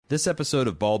This episode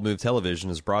of Bald Move Television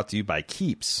is brought to you by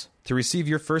Keeps. To receive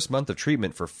your first month of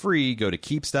treatment for free, go to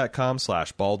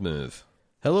keeps.com/baldmove.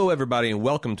 Hello, everybody, and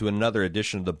welcome to another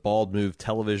edition of the Bald Move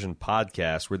Television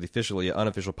Podcast. We're the officially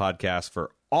unofficial podcast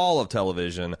for all of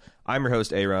television. I'm your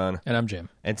host, Aaron. And I'm Jim.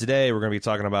 And today we're going to be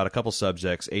talking about a couple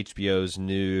subjects. HBO's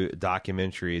new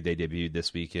documentary they debuted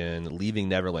this weekend, Leaving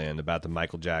Neverland, about the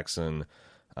Michael Jackson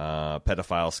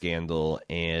pedophile scandal,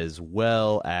 as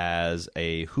well as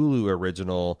a Hulu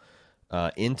original,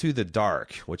 Into the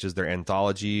Dark, which is their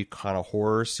anthology kind of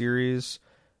horror series.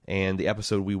 And the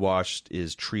episode we watched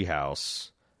is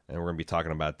Treehouse, and we're going to be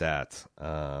talking about that.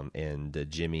 And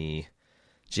Jimmy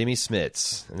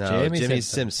Smits. No, Jimmy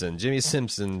Simpson. Jimmy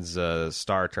Simpson's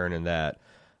star turn in that.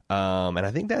 And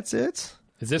I think that's it.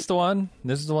 Is this the one?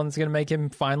 This is the one that's going to make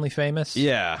him finally famous?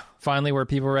 Yeah. Finally where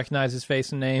people recognize his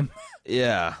face and name?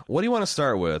 Yeah. What do you want to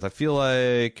start with? I feel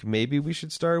like maybe we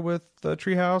should start with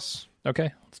Treehouse.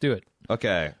 Okay, let's do it.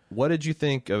 Okay. What did you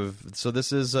think of... So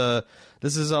this is a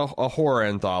horror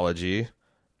anthology.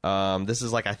 This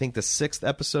is I think the 6th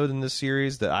episode in this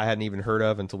series that I hadn't even heard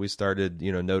of until we started,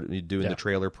 doing the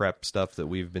trailer prep stuff that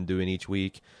we've been doing each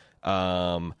week.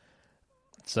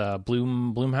 It's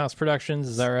Blumhouse Productions,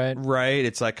 is that right? Right.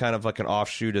 It's kind of an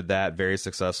offshoot of that very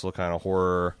successful kind of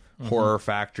horror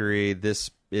factory. This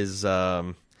is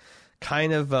kind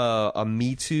of a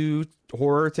Me Too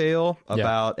horror tale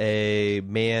about a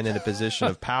man in a position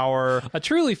of power, a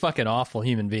truly fucking awful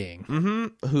human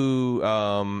being, who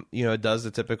does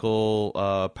the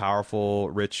typical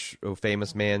powerful, rich,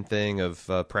 famous man thing of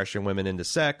pressuring women into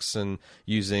sex and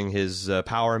using his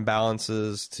power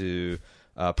imbalances to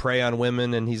prey on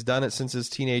women, and he's done it since his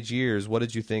teenage years. What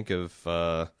did you think of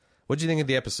the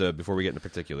episode before we get into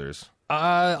particulars?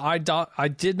 I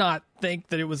did not think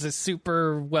that it was a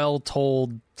super well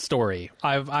told story.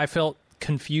 I felt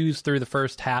confused through the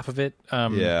first half of it,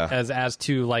 as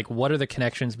to what are the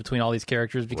connections between all these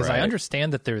characters, because I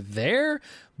understand that they're there,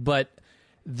 but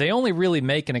they only really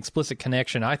make an explicit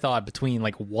connection, I thought, between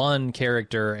one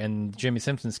character and Jimmy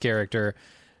Simpson's character,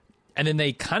 and then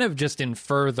they kind of just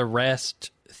infer the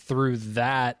rest through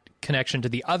that connection to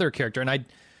the other character. And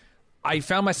I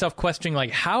found myself questioning,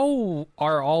 how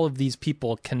are all of these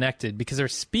people connected? Because they're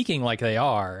speaking like they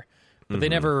are, but they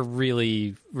never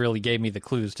really gave me the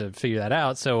clues to figure that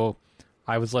out. So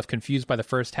I was left confused by the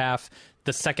first half.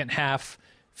 The second half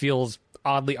feels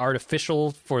oddly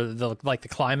artificial for the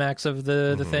climax of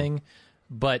the thing.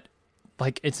 But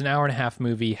it's an hour and a half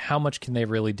movie. How much can they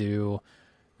really do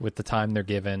with the time they're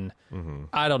given?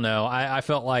 I don't know. I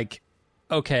felt like,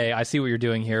 okay, I see what you're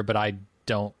doing here, but I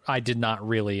did not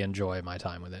really enjoy my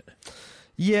time with it.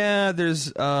 Yeah,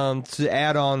 there's to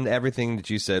add on everything that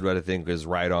you said, what I think is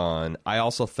right on. I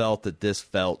also felt that this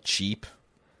felt cheap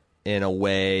in a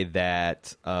way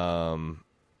that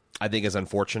I think is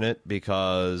unfortunate,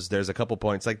 because there's a couple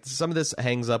points, some of this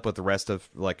hangs up with the rest of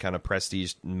kind of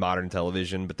prestige modern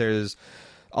television, but there's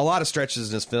a lot of stretches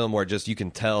in this film where just you can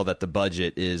tell that the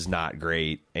budget is not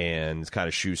great and it's kind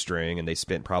of shoestring, and they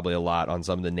spent probably a lot on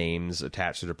some of the names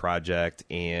attached to the project,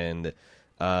 and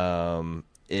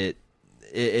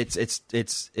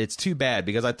it's too bad,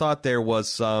 because I thought there was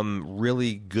some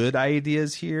really good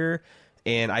ideas here,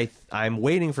 and I'm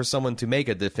waiting for someone to make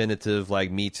a definitive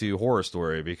Me Too horror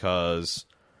story, because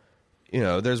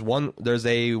there's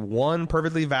a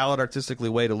perfectly valid artistically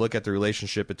way to look at the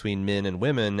relationship between men and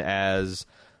women as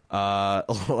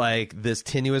this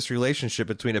tenuous relationship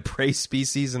between a prey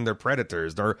species and their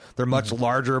predators. They're much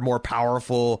larger, more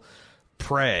powerful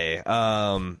prey.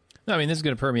 I mean, this is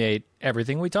going to permeate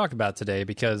everything we talk about today,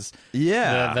 because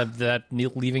that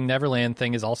Leaving Neverland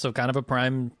thing is also kind of a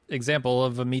prime example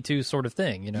of a Me Too sort of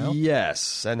thing,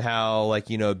 Yes, and how,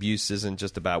 abuse isn't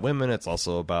just about women, it's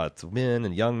also about men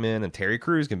and young men, and Terry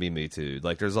Crews can be Me Too.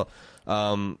 There's a...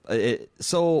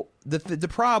 so the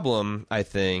problem, I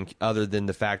think, other than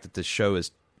the fact that the show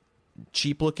is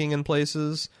cheap looking in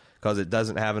places, because it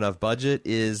doesn't have enough budget,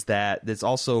 is that it's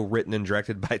also written and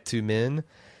directed by two men.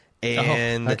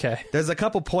 And there's a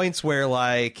couple points where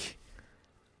I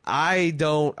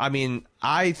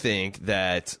think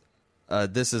that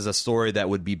this is a story that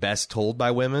would be best told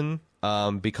by women,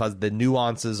 because the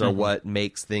nuances are what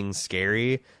makes things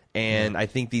scary. And I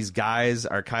think these guys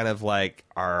are kind of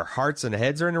our hearts and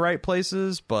heads are in the right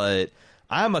places, but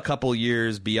I'm a couple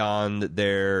years beyond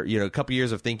their, a couple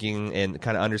years of thinking and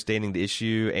kind of understanding the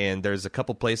issue. And there's a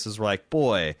couple places where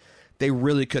boy, they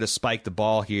really could have spiked the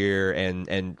ball here,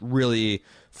 and really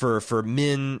for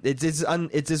men, it's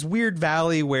this weird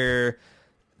valley where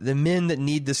the men that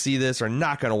need to see this are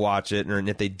not going to watch it, and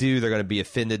if they do, they're going to be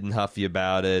offended and huffy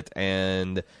about it.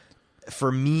 And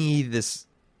for me,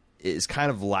 is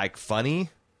kind of like funny.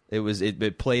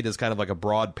 It played as kind of like a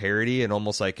broad parody and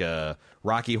almost like a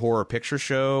Rocky Horror Picture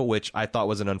Show, which I thought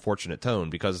was an unfortunate tone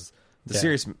because the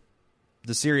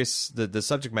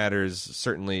subject matter is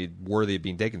certainly worthy of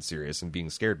being taken serious and being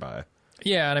scared by.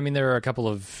 Yeah, and I mean there are a couple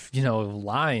of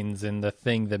lines in the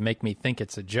thing that make me think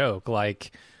it's a joke.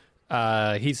 Like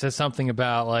he says something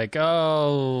about like,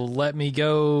 "Oh, let me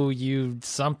go, you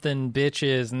something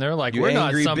bitches," and they're like, "We're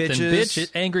not something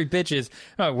bitches, angry bitches.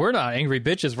 No, we're not angry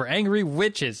bitches. We're angry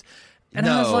witches." And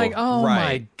I was like, "Oh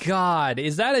my God,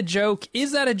 is that a joke?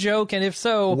 Is that a joke? And if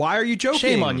so, why are you joking?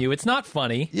 Shame on you. It's not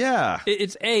funny. Yeah,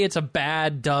 it's a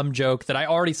bad, dumb joke that I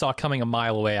already saw coming a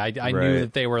mile away. I knew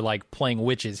that they were like playing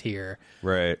witches here,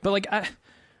 right? But like,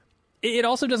 it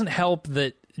also doesn't help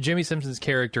that Jimmy Simpson's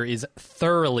character is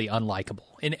thoroughly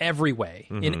unlikable in every way,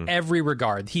 in every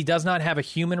regard. He does not have a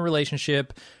human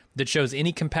relationship that shows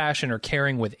any compassion or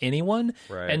caring with anyone.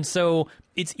 Right. And so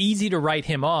it's easy to write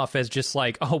him off as just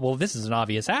like, oh, well, this is an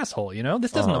obvious asshole,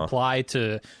 This doesn't apply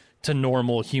to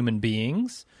normal human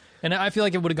beings. And I feel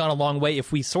like it would have gone a long way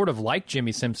if we sort of liked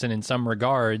Jimmy Simpson in some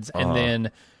regards and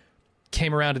then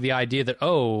came around to the idea that,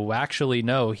 oh, actually,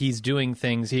 no, he's doing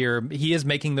things here. He is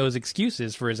making those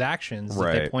excuses for his actions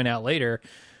that they point out later.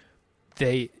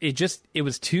 It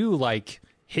was too like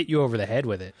hit you over the head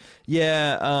with it.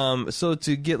 Yeah. So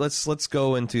let's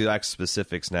go into like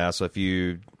specifics now. So if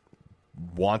you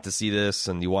want to see this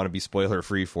and you want to be spoiler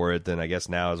free for it, then I guess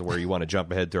now is where you want to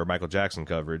jump ahead to our Michael Jackson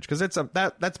coverage because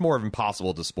that's more of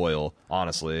impossible to spoil,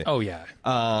 honestly. Oh yeah.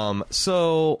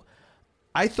 So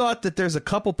I thought that there's a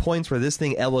couple points where this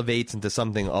thing elevates into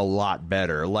something a lot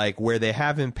better, like where they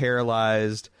have him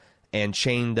paralyzed and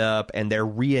chained up and they're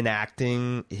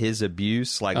reenacting his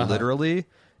abuse, like literally,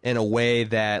 in a way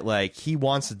that like he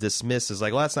wants to dismiss as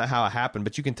like, well, that's not how it happened,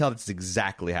 but you can tell that's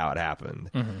exactly how it happened.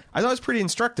 I thought it was pretty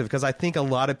instructive because I think a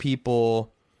lot of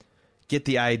people get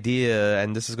the idea,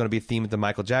 and this is going to be a theme with the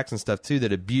Michael Jackson stuff too,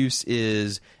 that abuse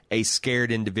is a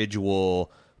scared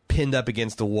individual pinned up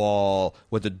against the wall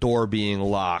with the door being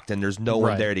locked and there's no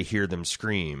one there to hear them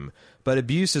scream. But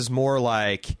abuse is more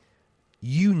like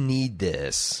you need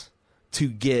this to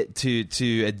get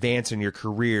to advance in your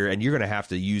career, and you're going to have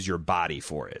to use your body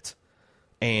for it.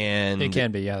 And it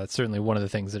can be, yeah. That's certainly one of the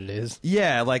things that it is.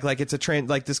 Yeah, like it's a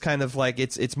like this kind of like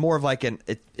it's more of like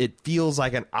it feels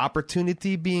like an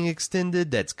opportunity being extended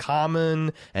that's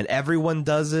common and everyone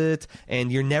does it,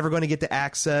 and you're never going to get to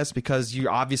access because you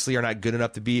obviously are not good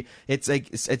enough to be. It's like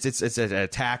it's an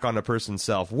attack on the person's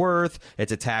self-worth.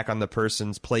 It's attack on the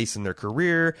person's place in their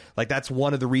career. Like that's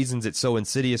one of the reasons it's so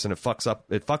insidious and it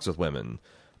fucks with women.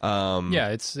 Yeah,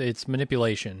 it's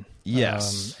manipulation.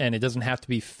 Yes. And it doesn't have to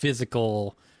be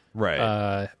physical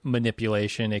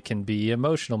manipulation. It can be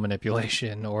emotional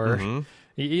manipulation or,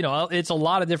 it's a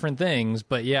lot of different things.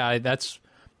 But yeah, that's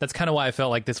kind of why I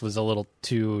felt like this was a little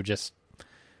too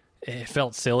it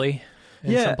felt silly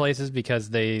in some places because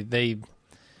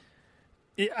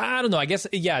I don't know. I guess,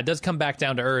 yeah, it does come back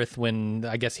down to earth when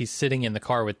I guess he's sitting in the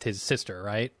car with his sister,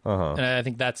 right? And I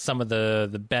think that's some of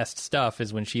the best stuff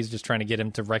is when she's just trying to get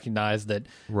him to recognize that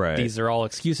these are all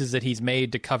excuses that he's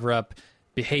made to cover up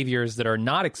behaviors that are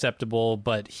not acceptable,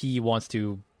 but he wants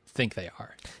to think they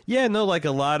are. Yeah, no, like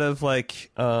a lot of like,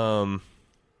 there are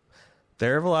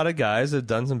a lot of guys that have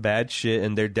done some bad shit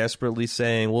and they're desperately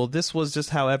saying, well, this was just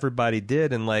how everybody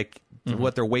did. And like,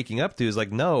 what they're waking up to is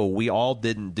like, no, we all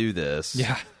didn't do this.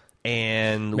 Yeah.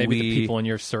 And maybe the people in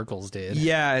your circles did.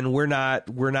 Yeah, and we're not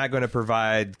going to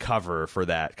provide cover for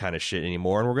that kind of shit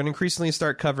anymore. And we're going to increasingly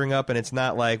start covering up. And it's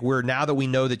not like now that we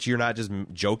know that you're not just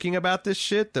joking about this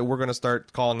shit, that we're going to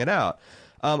start calling it out.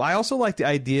 I also like the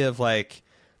idea of like,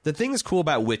 the thing that's cool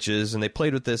about witches, and they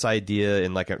played with this idea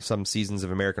in like some seasons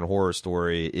of American Horror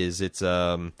Story, is it's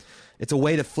a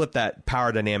way to flip that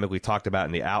power dynamic we talked about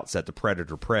in the outset, the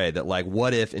predator prey, that like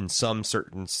what if in some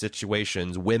certain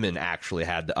situations women actually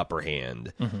had the upper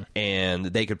hand and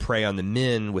they could prey on the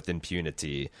men with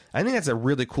impunity. I think that's a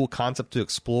really cool concept to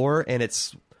explore, and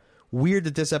it's weird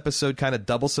that this episode kind of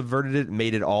double subverted it and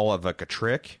made it all of like a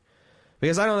trick.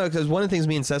 Because I don't know, because one of the things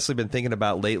me and Cecily have been thinking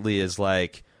about lately is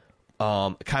like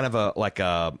kind of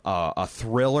a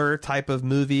thriller type of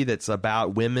movie that's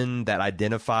about women that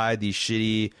identify these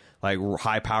shitty, like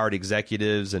high-powered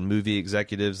executives and movie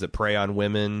executives that prey on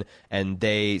women, and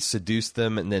they seduce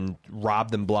them and then rob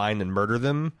them blind and murder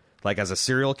them, like as a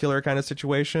serial killer kind of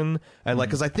situation. And like,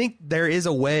 because I think there is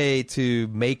a way to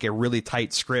make a really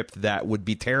tight script that would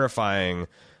be terrifying,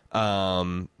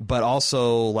 but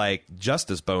also like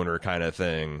justice boner kind of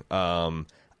thing.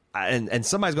 And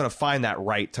somebody's going to find that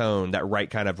right tone, that right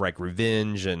kind of like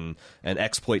revenge and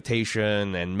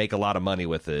exploitation, and make a lot of money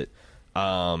with it.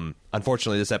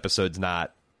 Unfortunately, this episode's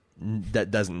not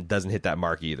that doesn't hit that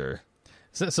mark either.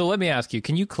 So let me ask you: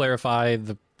 can you clarify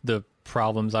the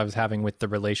problems I was having with the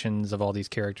relations of all these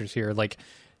characters here? Like,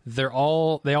 they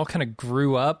all kind of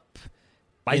grew up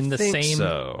in the same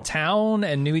town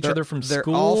and knew each other from school.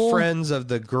 They're all friends of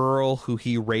the girl who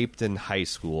he raped in high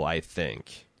school, I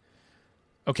think.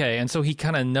 Okay, and so he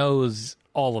kind of knows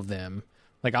all of them.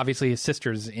 Like, obviously, his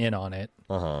sister's in on it.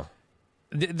 Uh-huh.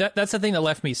 That's the thing that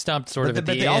left me stumped at the end.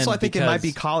 But also, I think it might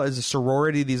be as a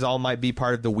sorority. These all might be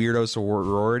part of the weirdo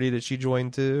sorority that she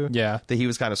joined to. Yeah. That he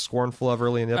was kind of scornful of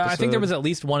early in the episode. I think there was at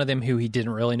least one of them who he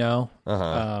didn't really know.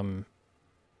 Uh-huh.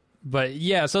 But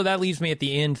yeah, so that leaves me at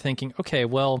the end thinking, okay,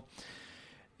 well,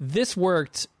 this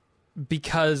worked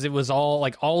because it was all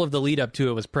of the lead up to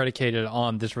it was predicated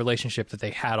on this relationship that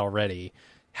they had already.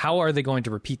 How are they going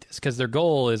to repeat this? Because their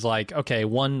goal is like, okay,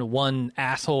 one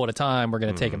asshole at a time, we're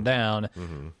going to take him down.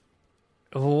 Mm-hmm.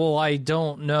 Well, I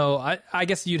don't know. I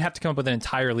guess you'd have to come up with an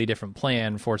entirely different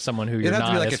plan for someone who you're not as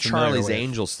familiar with. It'd have to be like a Charlie's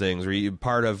Angels things, where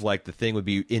part of like the thing would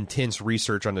be intense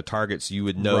research on the target, so you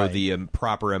would know the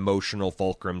proper emotional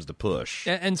fulcrums to push,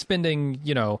 and spending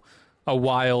a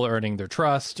while earning their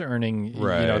trust, earning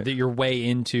your way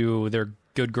into their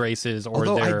good graces or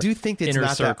Although their I do think it's inner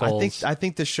not circles. That. I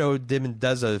think the show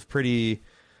does a pretty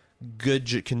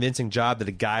good, convincing job that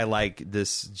a guy like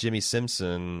this Jimmy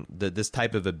Simpson, this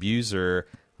type of abuser,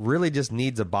 really just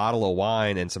needs a bottle of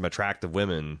wine and some attractive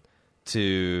women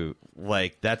to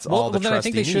that's all the trust then I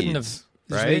think he they shouldn't needs,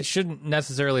 have. Right? They shouldn't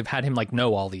necessarily have had him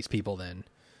know all these people then,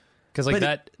 because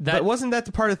But wasn't that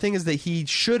the part of the thing is that he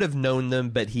should have known them,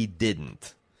 but he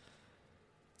didn't.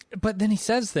 But then he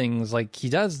says things like he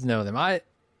does know them. I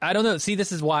don't know. See,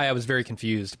 this is why I was very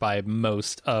confused by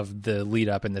most of the lead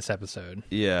up in this episode.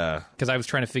 Yeah, because I was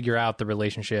trying to figure out the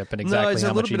relationship and exactly. No, it's how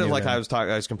a little much bit of like him.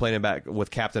 I was complaining about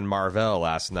with Captain Marvel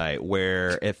last night,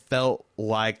 where it felt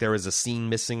like there was a scene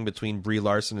missing between Brie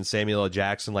Larson and Samuel L.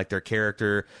 Jackson, like their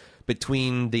character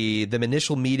between them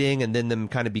initial meeting and then them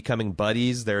kind of becoming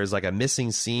buddies. There's like a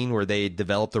missing scene where they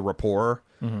developed a rapport,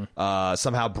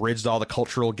 somehow bridged all the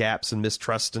cultural gaps and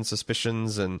mistrust and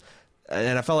suspicions and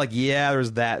I felt like,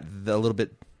 there's that a little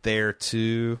bit there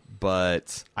too,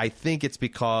 but I think it's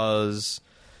because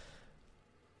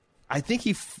I think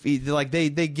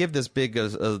they give this big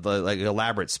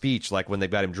elaborate speech, like when they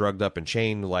got him drugged up and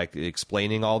chained, like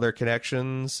explaining all their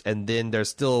connections, and then there's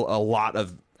still a lot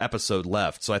of episode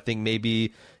left. So I think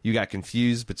maybe you got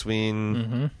confused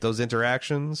between those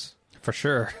interactions. For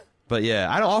sure. But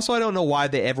yeah, I don't know why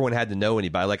everyone had to know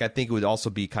anybody. Like, I think it would also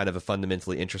be kind of a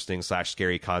fundamentally interesting /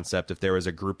 scary concept if there was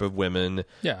a group of women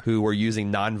who were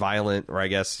using nonviolent, or I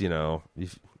guess,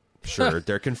 sure,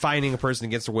 they're confining a person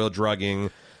against their will,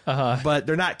 drugging, but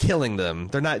they're not killing them.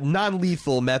 They're not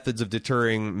non-lethal methods of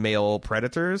deterring male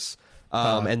predators.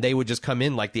 And they would just come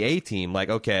in like the A-team, like,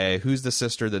 okay, who's the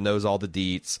sister that knows all the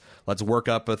deets? Let's work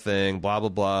up a thing, blah, blah,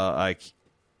 blah. Like,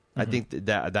 I think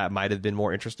that might have been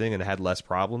more interesting and had less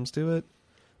problems to it.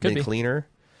 Could be cleaner.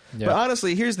 Yeah. But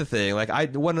honestly, here's the thing.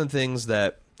 Like, one of the things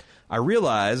that I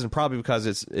realize, and probably because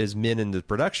it's men in the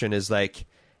production, is like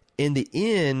in the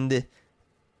end,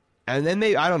 and then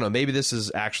I don't know, maybe this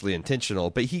is actually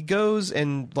intentional, but he goes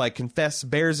and like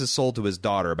bears his soul to his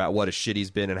daughter about what a shit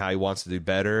he's been and how he wants to do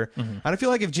better. And I feel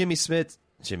like if Jimmy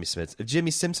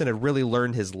Simpson had really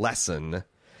learned his lesson,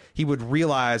 he would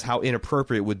realize how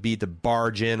inappropriate it would be to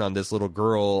barge in on this little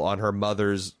girl on her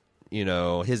mother's,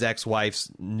 his ex-wife's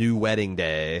new wedding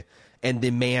day and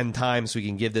demand time so he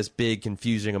can give this big,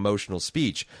 confusing, emotional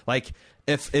speech. Like,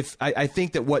 if I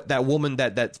think that what that woman,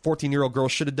 that 14-year-old girl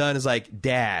should have done is like,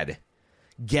 Dad,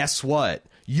 guess what?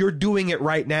 You're doing it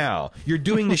right now. You're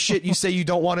doing the shit you say you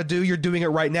don't want to do. You're doing it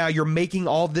right now. You're making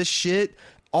all this shit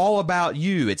all about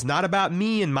you. It's not about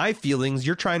me and my feelings.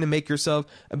 You're trying to make yourself,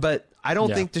 but I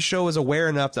don't think the show is aware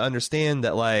enough to understand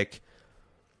that, like,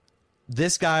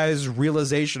 this guy's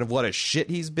realization of what a shit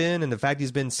he's been and the fact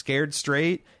he's been scared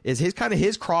straight is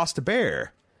his cross to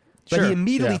bear. But he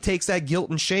immediately takes that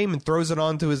guilt and shame and throws it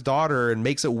onto his daughter and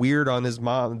makes it weird on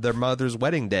their mother's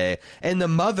wedding day. And the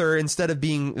mother, instead of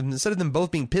them both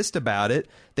being pissed about it,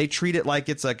 they treat it like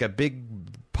it's like a big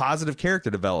positive character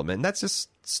development. And that's just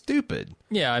stupid.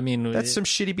 Yeah, I mean, that's some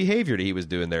shitty behavior that he was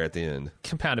doing there at the end.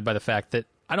 Compounded by the fact that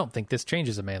I don't think this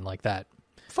changes a man like that.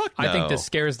 Fuck no. I think this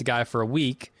scares the guy for a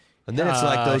week. And then it's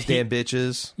like those damn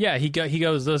bitches. Yeah, he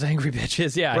goes, those angry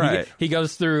bitches. Yeah, right. He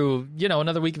goes through,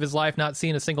 another week of his life not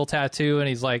seeing a single tattoo, and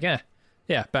he's like,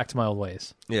 back to my old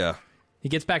ways. Yeah. He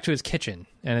gets back to his kitchen,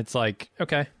 and it's like,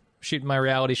 okay, shooting my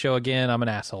reality show again, I'm an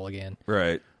asshole again.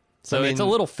 Right. So it's a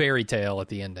little fairy tale at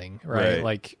the ending, right?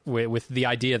 Like with the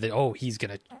idea that,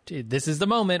 this is the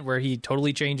moment where he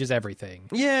totally changes everything.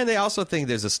 Yeah, and they also think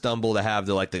there's a stumble to have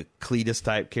the Cletus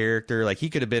type character. Like,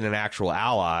 he could have been an actual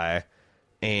ally,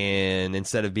 and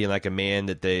instead of being like a man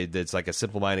that's like a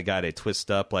simple-minded guy, they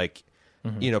twist up. Like,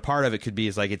 part of it could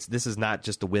be this is not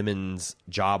just a women's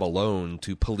job alone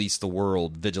to police the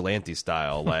world vigilante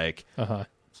style. Like,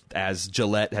 as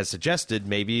Gillette has suggested,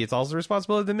 maybe it's also the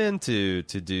responsibility of the men to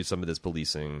do some of this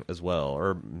policing as well,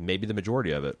 or maybe the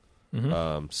majority of it.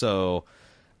 So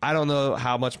I don't know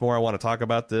how much more I want to talk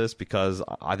about this, because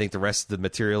I think the rest of the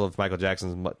material of Michael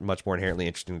Jackson is much more inherently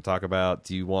interesting to talk about.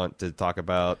 Do you want to talk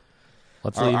about...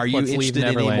 Are you interested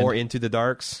any more into the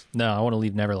darks? No, I want to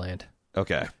leave Neverland.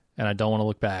 Okay. And I don't want to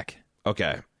look back.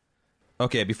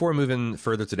 Okay, before moving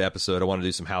further to the episode, I want to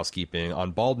do some housekeeping.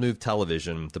 On Bald Move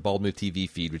Television, the Bald Move TV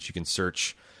feed, which you can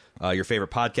search your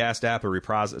favorite podcast app or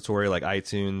repository like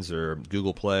iTunes or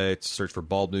Google Play, search for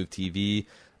Bald Move TV.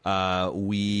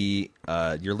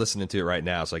 You're listening to it right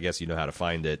now, so I guess you know how to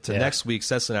find it. Next week,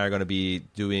 Cecily and I are going to be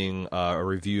doing a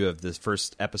review of this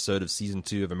first episode of Season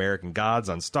 2 of American Gods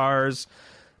on Starz.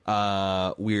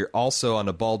 We're also on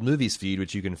the Bald Movies feed,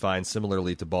 which you can find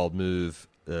similarly to Bald Move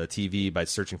TV by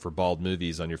searching for Bald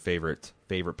Movies on your favorite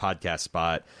podcast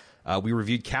spot. We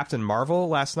reviewed Captain Marvel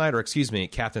last night,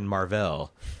 Captain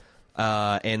Marvel.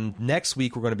 And next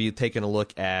week we're going to be taking a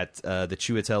look at the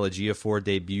Chiwetel Ejiofor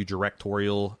debut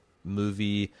directorial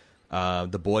movie,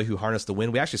 The Boy Who Harnessed the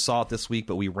Wind. We actually saw it this week,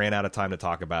 but we ran out of time to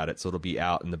talk about it, so it'll be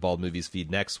out in the Bald Movies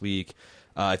feed next week.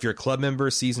 If you're a club member,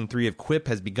 Season 3 of Quip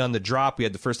has begun to drop. We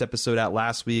had the first episode out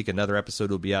last week. Another episode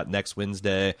will be out next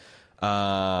Wednesday.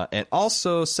 And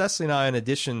also, Cecily and I, in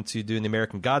addition to doing the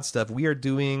American God stuff, we are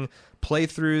doing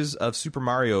playthroughs of Super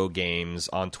Mario games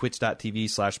on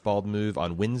twitch.tv/baldmove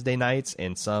on Wednesday nights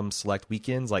and some select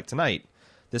weekends, like tonight.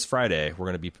 This Friday, we're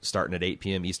going to be starting at 8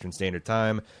 p.m. Eastern Standard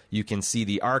Time. You can see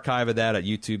the archive of that at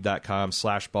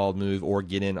youtube.com/baldmove, or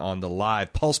get in on the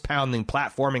live pulse-pounding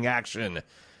platforming action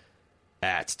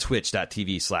at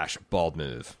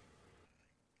twitch.tv/baldmove.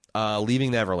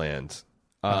 Leaving Neverland.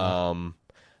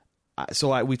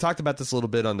 So we talked about this a little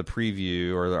bit on the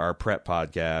preview, or our prep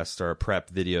podcast, or our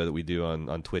prep video that we do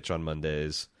on Twitch on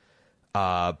Mondays.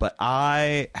 But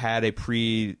I had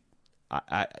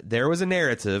there was a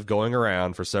narrative going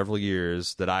around for several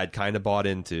years that I'd kind of bought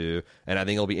into, and I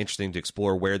think it'll be interesting to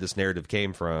explore where this narrative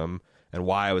came from and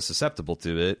why I was susceptible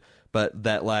to it. But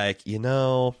that,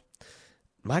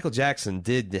 Michael Jackson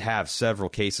did have several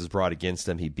cases brought against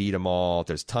him. He beat them all.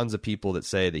 There's tons of people that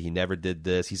say that he never did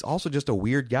this. He's also just a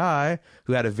weird guy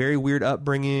who had a very weird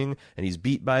upbringing, and he's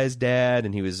beat by his dad,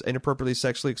 and he was inappropriately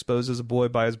sexually exposed as a boy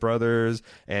by his brothers,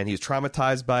 and he was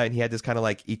traumatized by it, and he had this kind of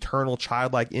eternal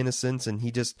childlike innocence, and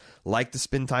he just liked to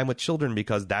spend time with children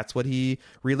because that's what he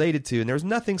related to. And there was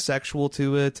nothing sexual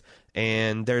to it,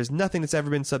 and there's nothing that's ever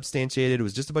been substantiated. It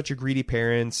was just a bunch of greedy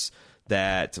parents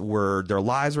that their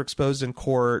lives were exposed in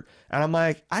court. And I'm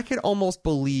like, I could almost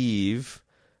believe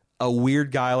a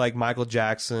weird guy like Michael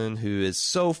Jackson, who is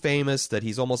so famous that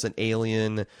he's almost an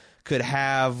alien, could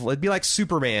have, it'd be like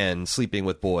Superman sleeping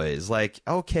with boys.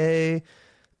 Okay,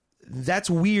 that's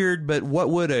weird, but what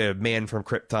would a man from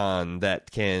Krypton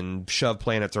that can shove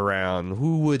planets around,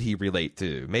 who would he relate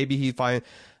to? Maybe he'd find...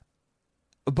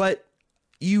 But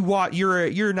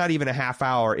you're not even a half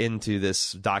hour into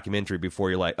this documentary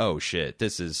before you're like, oh shit,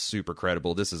 this is super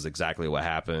credible. This is exactly what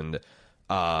happened.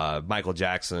 Michael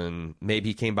Jackson, maybe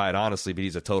he came by it honestly, but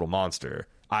he's a total monster.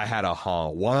 I had a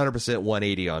 100%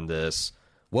 180 on this.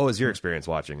 What was your experience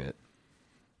watching it?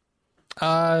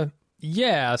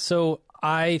 Yeah, so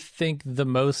I think the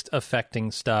most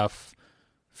affecting stuff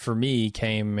for me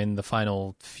came in the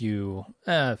final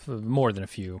more than a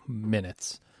few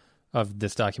minutes of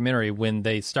this documentary, when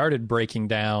they started breaking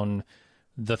down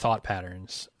the thought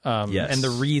patterns and the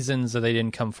reasons that they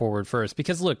didn't come forward first.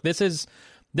 Because look, this is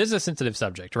a sensitive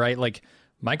subject, right?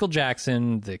 Michael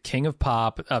Jackson, the king of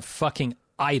pop, a fucking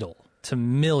idol to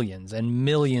millions and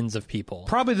millions of people.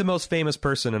 Probably the most famous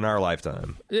person in our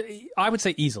lifetime. I would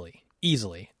say easily.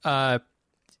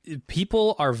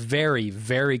 People are very,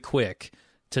 very quick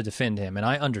to defend him, and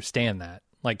I understand that.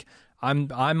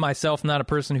 I'm myself not a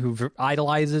person who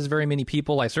idolizes very many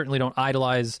people. I certainly don't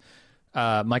idolize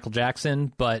Michael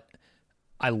Jackson, but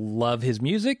I love his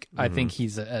music. Mm-hmm. I think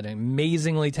he's an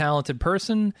amazingly talented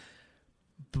person.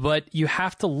 But you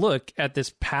have to look at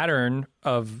this pattern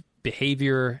of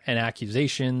behavior and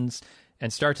accusations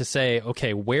and start to say,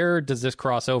 okay, where does this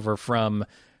cross over from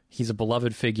he's a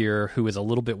beloved figure who is a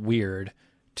little bit weird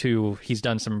to he's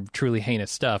done some truly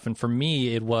heinous stuff? And for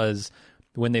me, it was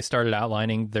when they started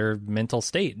outlining their mental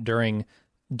state during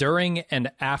during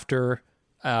and after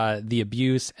the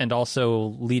abuse, and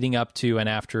also leading up to and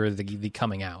after the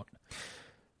coming out.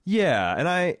 Yeah,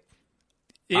 and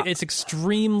it's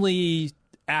extremely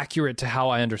accurate to how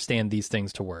I understand these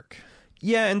things to work.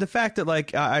 Yeah, and the fact that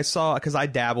like I saw, because I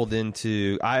dabbled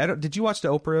into, did you watch the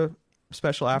Oprah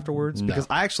special afterwards? No. Because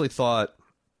I actually thought,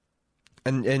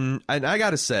 and I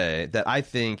got to say that I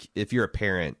think if you're a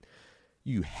parent,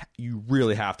 you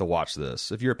really have to watch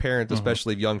this. If you're a parent,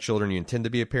 especially of young children, you intend to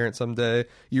be a parent someday,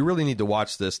 you really need to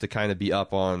watch this to kind of be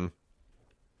up on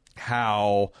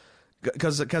how,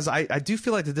 because I do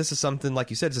feel like that this is something, like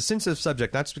you said, it's a sensitive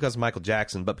subject, not just because of Michael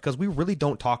Jackson, but because we really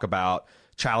don't talk about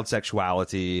child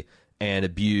sexuality and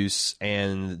abuse,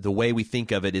 and the way we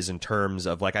think of it is in terms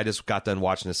of, like, I just got done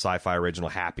watching the sci-fi original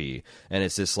Happy, and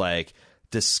it's this like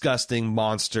disgusting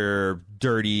monster,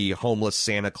 dirty, homeless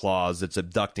Santa Claus that's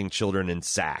abducting children in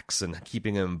sacks and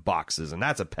keeping them in boxes, and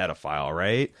that's a pedophile,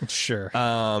 right? Sure.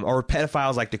 Or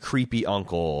pedophiles like the creepy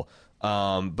uncle.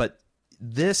 But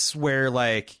this, where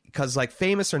like, because like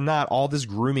Famous or Not, all this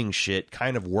grooming shit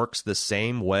kind of works the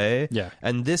same way. Yeah.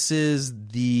 And this is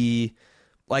the,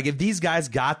 like, if these guys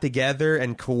got together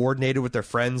and coordinated with their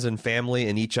friends and family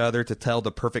and each other to tell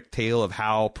the perfect tale of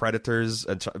how predators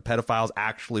and pedophiles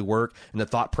actually work and the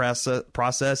thought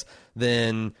process,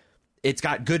 then it's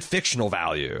got good fictional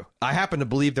value. I happen to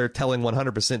believe they're telling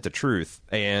 100% the truth.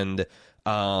 And,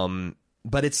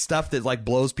 but it's stuff that like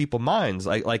blows people's minds.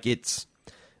 Like it's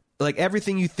like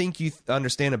everything you think you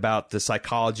understand about the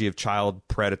psychology of child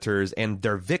predators and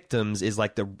their victims is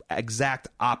like the exact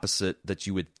opposite that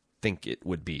you would think it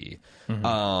would be.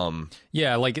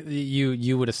 Yeah, like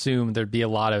you would assume there'd be a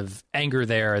lot of anger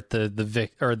there at the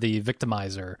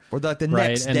victimizer, or like the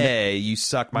next day you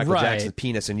suck Michael Jackson's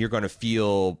penis and you're going to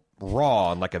feel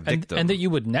raw and like a victim, and that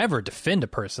you would never defend a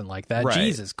person like that. Right.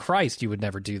 Jesus Christ, you would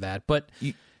never do that. But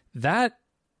that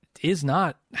is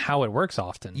not how it works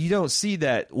often. You don't see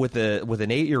that with an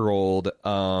 8-year-old.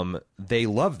 They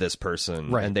love this person,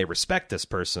 right, and they respect this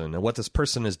person, and what this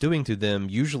person is doing to them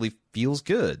usually feels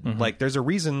good. Like there's a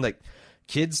reason like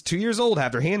kids 2 years old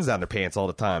have their hands down their pants all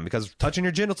the time, because touching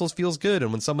your genitals feels good,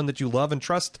 and when someone that you love and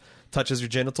trust touches your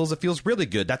genitals, it feels really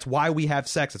good. That's why we have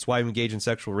sex. That's why we engage in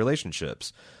sexual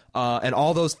relationships. And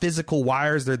all those physical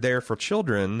wires, they're there for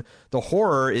children. The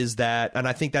horror is that, and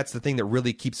I think that's the thing that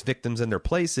really keeps victims in their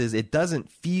places, it doesn't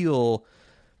feel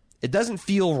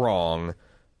wrong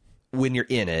when you're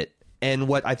in it. And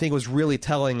what I think was really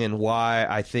telling, and why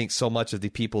I think so much of the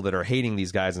people that are hating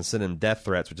these guys and sending them death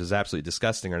threats, which is absolutely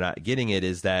disgusting, are not getting it,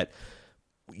 is that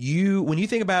when you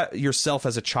think about yourself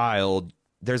as a child,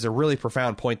 there's a really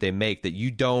profound point they make, that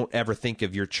you don't ever think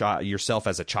of yourself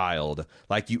as a child.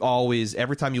 Like, you always,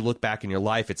 every time you look back in your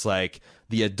life, it's like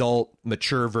the adult,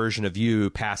 mature version of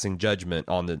you passing judgment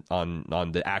on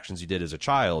the actions you did as a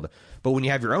child. But when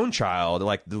you have your own child,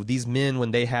 like these men,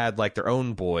 when they had like their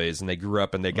own boys and they grew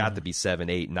up and they got to be 7,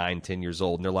 8, 9, 10 years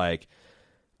old, and they're like,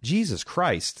 Jesus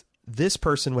Christ, this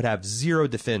person would have zero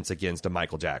defense against a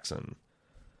Michael Jackson.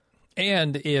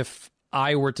 And if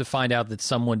I were to find out that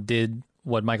someone did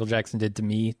what Michael Jackson did to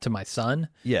me, to my son,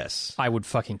 yes, I would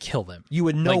fucking kill them. You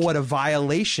would know what a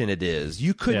violation it is.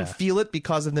 You couldn't feel it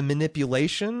because of the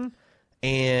manipulation,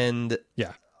 and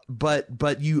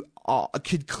but you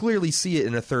could clearly see it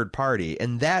in a third party,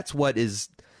 and that's what is.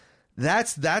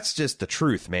 That's just the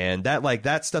truth, man.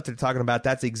 That stuff they're talking about,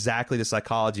 that's exactly the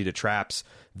psychology that traps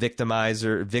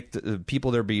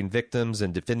people that are being victims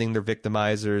and defending their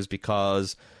victimizers,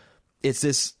 because it's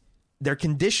this. They're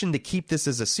conditioned to keep this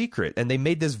as a secret, and they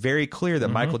made this very clear that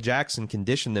Michael Jackson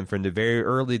conditioned them from the very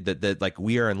early that like,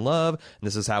 we are in love, and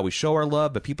this is how we show our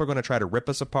love, but people are going to try to rip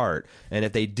us apart. And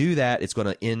if they do that, it's going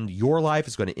to end your life,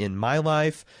 it's going to end my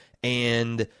life.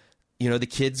 And you know, the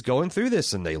kid's going through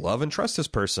this, and they love and trust this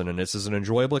person, and this is an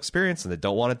enjoyable experience, and they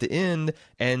don't want it to end,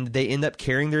 and they end up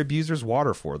carrying their abuser's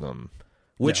water for them,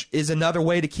 which is another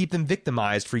way to keep them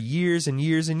victimized for years and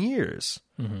years and years.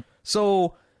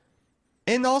 So.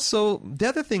 And also, the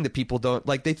other thing that people don't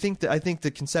like, I think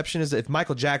the conception is that if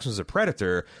Michael Jackson was a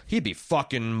predator, he'd be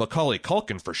fucking Macaulay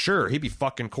Culkin for sure. He'd be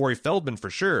fucking Corey Feldman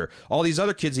for sure. All these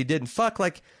other kids he didn't fuck,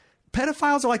 like,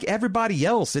 pedophiles are like everybody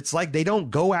else. It's like they don't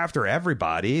go after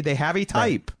everybody. They have a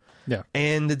type. Right. Yeah.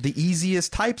 And the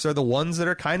easiest types are the ones that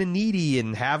are kind of needy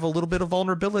and have a little bit of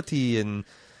vulnerability. And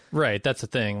right, that's the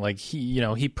thing. Like,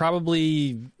 he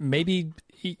probably maybe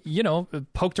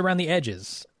poked around the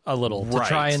edges a little to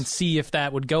try and see if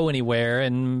that would go anywhere,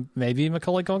 and maybe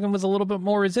Macaulay Culkin was a little bit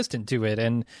more resistant to it,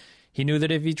 and he knew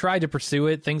that if he tried to pursue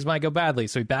it, things might go badly,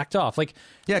 so he backed off. Like,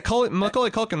 yeah,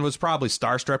 Macaulay Culkin was probably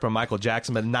starstruck by Michael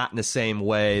Jackson, but not in the same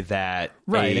way that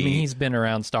right. I mean, he's been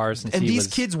around stars since and these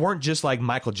kids weren't just like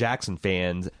Michael Jackson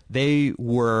fans. They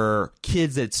were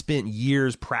kids that spent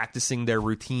years practicing their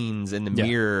routines in the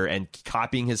mirror and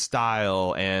copying his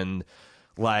style and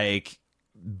like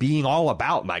being all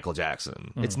about Michael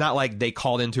Jackson. It's not like they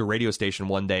called into a radio station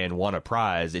one day and won a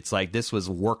prize. It's like this was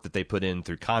work that they put in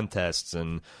through contests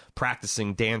and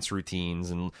practicing dance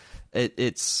routines, and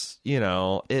it's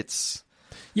yeah.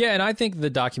 And I think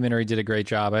the documentary did a great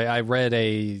job. I read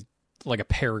a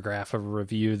paragraph of a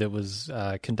review that was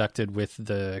conducted with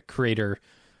the creator of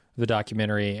the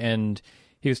documentary, and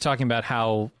he was talking about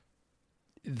how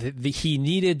he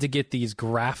needed to get these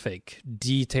graphic,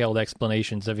 detailed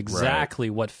explanations of exactly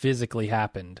what physically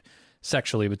happened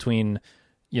sexually between,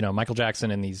 Michael Jackson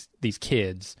and these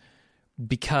kids,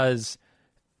 because,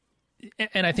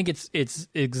 and I think it's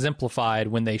exemplified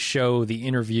when they show the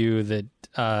interview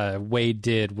that Wade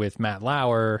did with Matt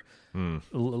Lauer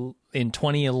in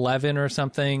 2011 or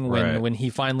something, when he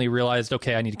finally realized,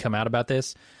 okay, I need to come out about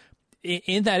this.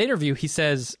 In that interview, he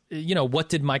says, what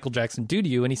did Michael Jackson do to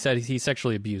you? And he said he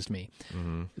sexually abused me.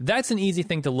 Mm-hmm. That's an easy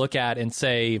thing to look at and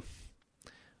say,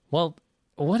 well,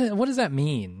 what does that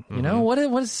mean? Mm-hmm.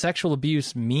 What does sexual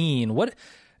abuse mean?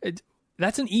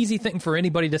 That's an easy thing for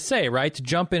anybody to say, right? To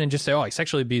jump in and just say, oh, he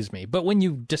sexually abused me. But when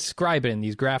you describe it in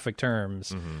these graphic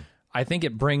terms, I think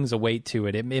it brings a weight to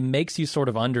it. It makes you sort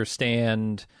of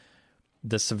understand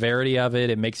the severity of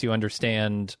it. It makes you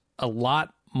understand a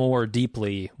lot more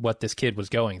deeply what this kid was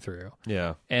going through.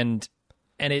 Yeah. And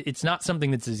it's not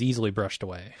something that's as easily brushed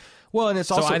away. Well, and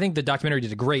it's also, I think the documentary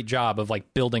did a great job of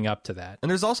like building up to that. And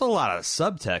there's also a lot of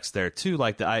subtext there too,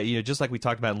 like just like we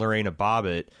talked about Lorena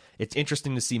Bobbitt. It's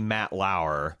interesting to see Matt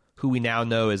Lauer, who we now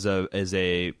know is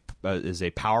a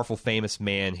powerful, famous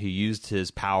man who used his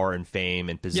power and fame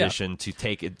and position to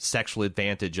take sexual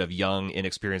advantage of young,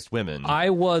 inexperienced women.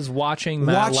 I was watching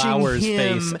Matt Lauer's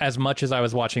face as much as I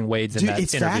was watching Wade's in that interview.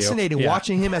 It's fascinating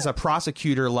watching him as a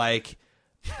prosecutor, like,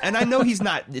 and I know he's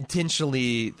not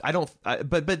intentionally,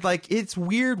 but like, it's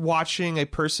weird watching a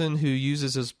person who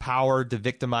uses his power to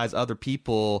victimize other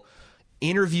people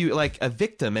interview like a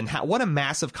victim, and what a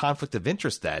massive conflict of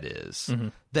interest that is.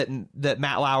 That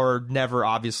Matt Lauer never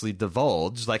obviously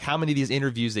divulged. Like, how many of these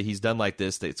interviews that he's done like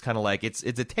this, that it's kind of like it's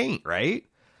a taint, right?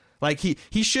 Like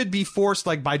he should be forced,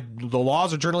 like, by the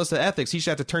laws of journalistic ethics, he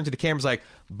should have to turn to the cameras like,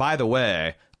 by the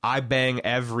way, I bang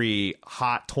every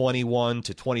hot 21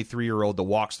 to 23-year-old that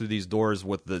walks through these doors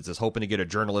with that's hoping to get a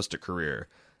journalistic career.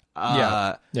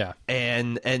 Yeah.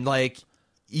 And like,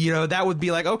 that would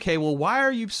be like, okay, well, why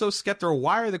are you so skeptical?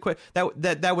 Why are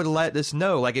that would let us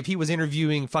know, like, if he was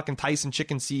interviewing fucking Tyson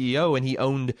Chicken CEO and he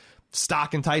owned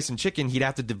stock in Tyson Chicken, he'd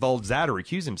have to divulge that or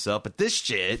recuse himself. But this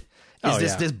shit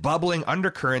is this bubbling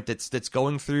undercurrent that's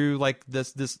going through like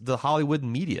the Hollywood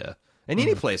media and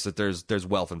any place that there's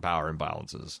wealth and power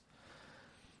imbalances.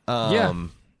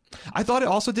 I thought it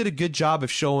also did a good job of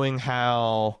showing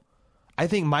how I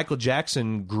think Michael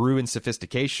Jackson grew in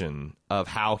sophistication of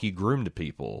how he groomed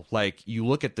people. Like, you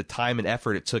look at the time and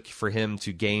effort it took for him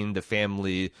to gain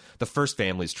the first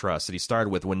family's trust that he started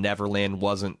with when Neverland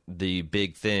wasn't the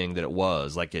big thing that it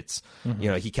was. Like, it's,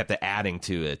 he kept adding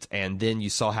to it. And then you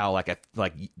saw how,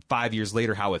 like 5 years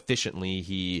later, how efficiently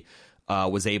he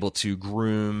was able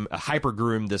to hyper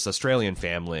groom this Australian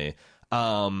family.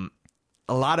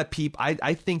 A lot of people,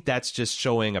 I think that's just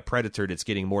showing a predator that's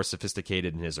getting more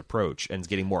sophisticated in his approach and is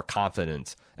getting more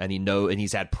confident, and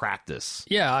he's had practice.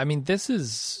 Yeah, I mean, this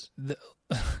is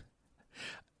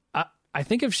I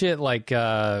think of shit like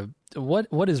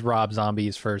what is Rob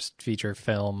Zombie's first feature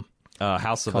film?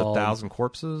 House of a Thousand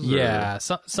Corpses? Yeah,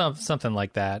 something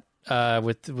like that.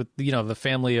 With the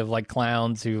family of like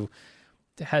clowns who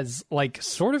has like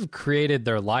sort of created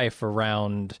their life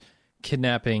around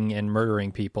kidnapping and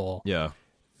murdering people. Yeah.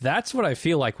 That's what I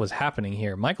feel like was happening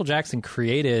here. Michael Jackson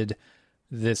created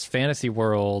this fantasy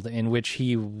world in which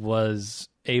he was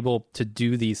able to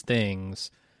do these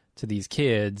things to these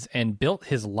kids and built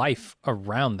his life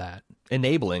around that.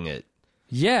 Enabling it.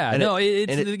 Yeah,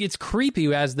 it's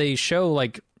creepy as they show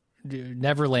like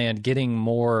Neverland getting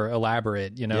more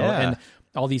elaborate, and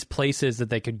all these places that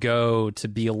they could go to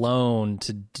be alone,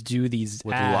 to do these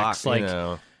with acts.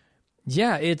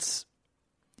 Yeah,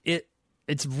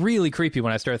 it's really creepy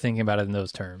when I start thinking about it in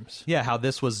those terms. Yeah, how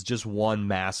this was just one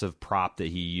massive prop that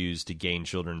he used to gain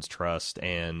children's trust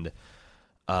and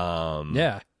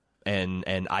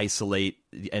and isolate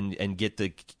and get the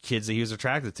kids that he was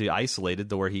attracted to isolated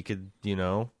to where he could,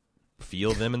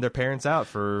 feel them and their parents out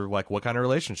for like what kind of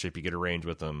relationship he could arrange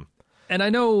with them. And I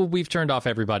know we've turned off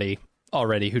everybody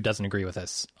already who doesn't agree with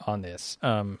us on this,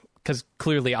 because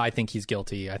clearly I think he's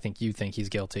guilty. I think you think he's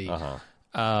guilty.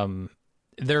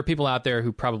 There are people out there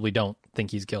who probably don't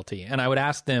think he's guilty, and I would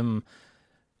ask them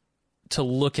to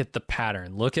look at the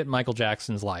pattern, look at Michael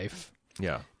Jackson's life,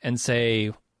 and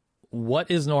say,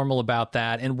 what is normal about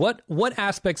that, and what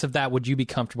aspects of that would you be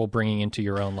comfortable bringing into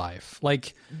your own life?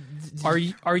 Like, are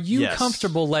you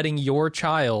comfortable letting your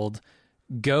child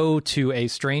go to a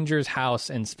stranger's house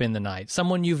and spend the night?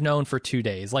 Someone you've known for 2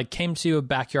 days, like came to a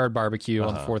backyard barbecue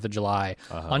on the 4th of July,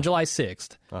 on July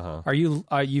 6th. Are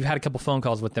you've had a couple phone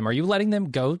calls with them. Are you letting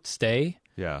them go stay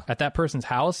at that person's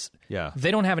house?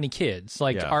 They don't have any kids.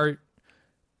 Like,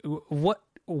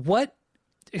 what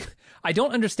I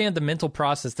don't understand the mental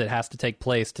process that has to take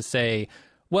place to say,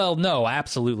 well, no,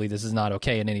 absolutely, this is not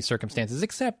okay in any circumstances,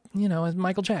 except, as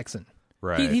Michael Jackson.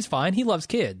 Right. He's fine. He loves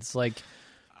kids. Like,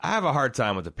 I have a hard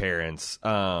time with the parents.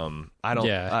 I don't.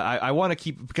 Yeah. I want to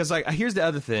keep, because here's the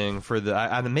other thing for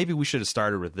maybe we should have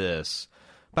started with this,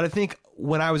 but I think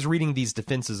when I was reading these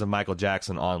defenses of Michael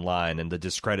Jackson online and the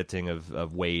discrediting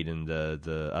of Wade and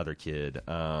the other kid.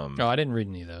 I didn't read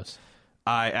any of those.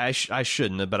 I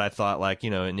shouldn't have, but I thought,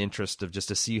 in interest of just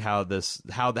to see how this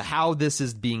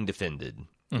is being defended,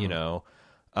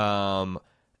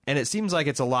 and it seems like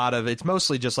it's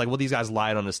mostly just like, well, these guys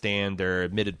lied on the stand, they're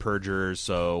admitted perjurers,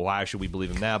 so why should we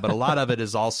believe them now? But a lot of it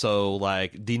is also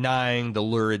like denying the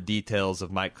lurid details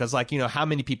of Mike, because how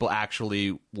many people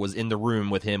actually was in the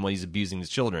room with him when he's abusing his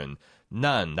children?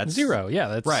 None. That's zero. Yeah,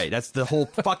 that's right. That's the whole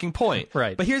fucking point.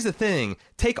 Right. But here's the thing: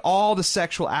 take all the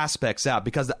sexual aspects out,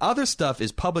 because the other stuff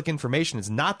is public information. It's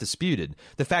not disputed.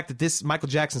 The fact that this Michael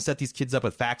Jackson set these kids up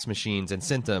with fax machines and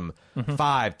sent them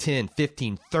 5, 10,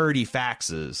 15, 30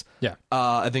 faxes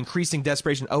of increasing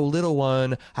desperation. Oh, little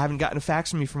one, I haven't gotten a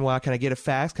fax from you for a while. Can I get a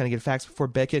fax? Can I get a fax before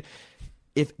bed, kid?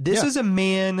 If this is a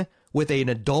man with an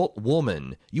adult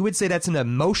woman, you would say that's an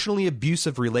emotionally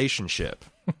abusive relationship.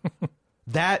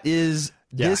 That is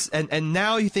this, and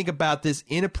now you think about this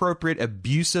inappropriate,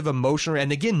 abusive, emotional, and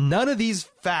again, none of these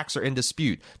facts are in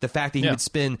dispute. The fact that he would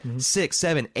spend 6,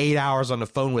 7, 8 hours on the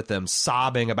phone with them,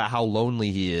 sobbing about how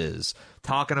lonely he is,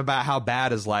 talking about how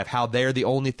bad his life, how they're the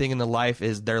only thing in the life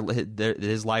is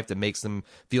his life that makes them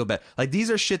feel bad. Like, these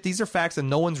are facts that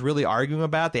no one's really arguing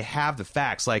about. They have the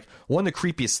facts. Like, one of the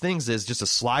creepiest things is just a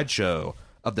slideshow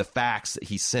of the fax that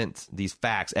he sent, these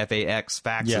faxes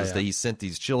that he sent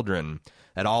these children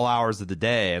at all hours of the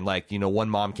day. And one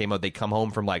mom came out, they'd come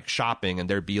home from shopping and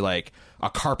there'd be a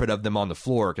carpet of them on the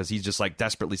floor because he's just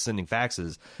desperately sending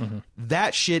faxes.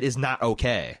 That shit is not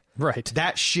okay. Right.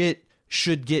 That shit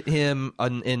should get him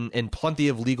in plenty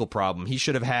of legal problem. He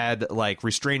should have had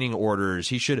restraining orders.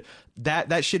 He should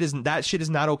that shit is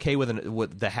not okay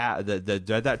with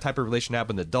that type of relation to have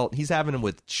with an adult. He's having them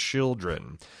with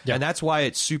children, and that's why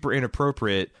it's super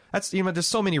inappropriate. That's there's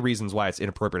so many reasons why it's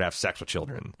inappropriate to have sex with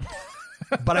children.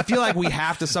 But I feel like we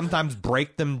have to sometimes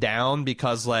break them down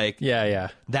because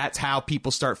that's how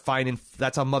people start finding.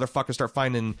 That's how motherfuckers start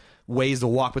finding ways to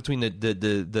walk between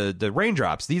the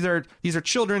raindrops. These are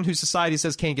children who society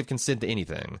says can't give consent to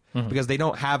anything because they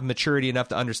don't have maturity enough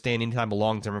to understand any type of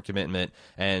long-term commitment,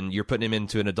 and you're putting them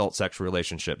into an adult sexual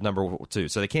relationship. Number 2,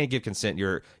 so they can't give consent.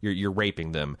 You're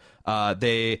raping them.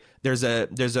 There's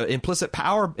a implicit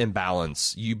power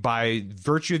imbalance. You, by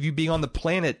virtue of you being on the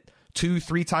planet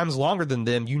 2-3 times longer than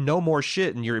them, you know more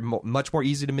shit, and you're much more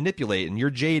easy to manipulate, and you're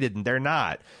jaded and they're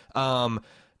not.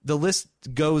 The list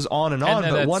goes on and on,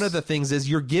 but one of the things is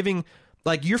you're giving,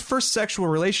 your first sexual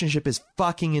relationship is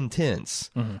fucking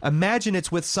intense. Imagine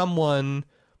it's with someone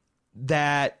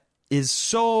that is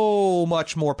so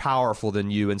much more powerful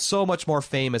than you and so much more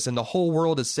famous, and the whole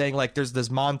world is saying, there's this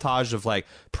montage of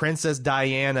Princess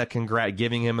Diana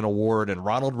giving him an award, and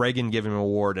Ronald Reagan giving him an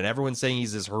award, and everyone's saying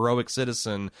he's this heroic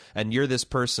citizen, and you're this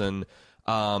person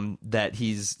that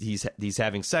he's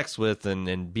having sex with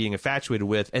and being infatuated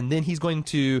with, and then he's going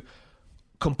to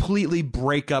completely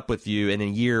break up with you in a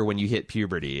year when you hit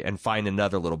puberty and find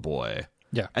another little boy.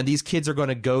 Yeah. And these kids are going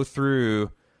to go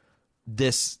through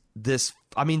this.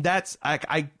 I mean, that's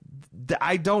I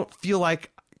don't feel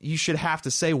like you should have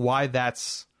to say why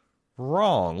that's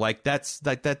wrong. That's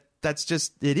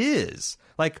just, it is.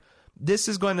 This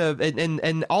is going to,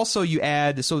 and also you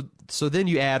add, so then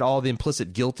you add all the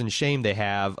implicit guilt and shame they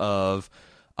have of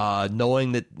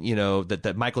knowing that,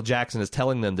 that Michael Jackson is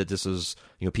telling them that this is,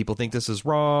 people think this is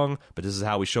wrong, but this is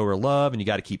how we show our love, and you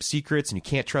got to keep secrets, and you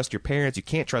can't trust your parents. You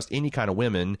can't trust any kind of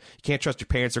women. You can't trust your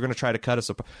parents. They're going to try to cut us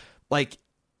apart.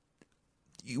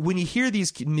 when you hear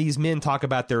these men talk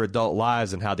about their adult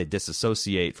lives and how they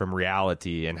disassociate from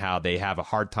reality and how they have a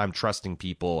hard time trusting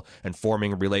people and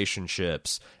forming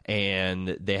relationships, and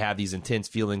they have these intense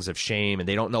feelings of shame and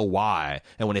they don't know why.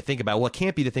 And when they think about, well, it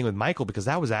can't be the thing with Michael because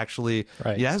that was actually,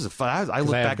 right. Yeah, that was a fun. I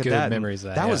look back at that. Memories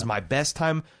and that was my best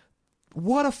time.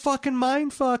 What a fucking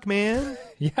mind fuck, man.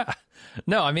 Yeah.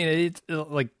 No, I mean, it's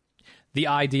like the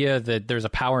idea that there's a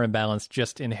power imbalance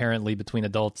just inherently between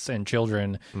adults and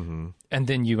children, and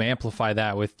then you amplify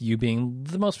that with you being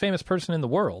the most famous person in the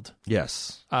world.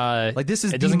 Yes. Like this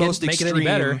is the most extreme. Make it any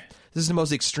better. This is the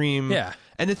most extreme. Yeah.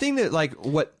 And the thing that, like,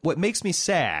 what makes me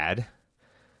sad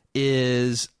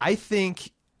is I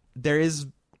think there is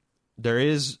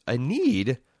a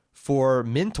need for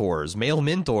mentors, male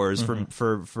mentors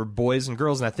for boys and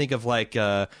girls. And I think of like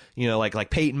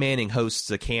Peyton Manning hosts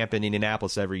a camp in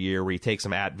Indianapolis every year where he takes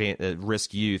some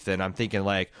at-risk youth. And I'm thinking,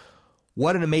 like,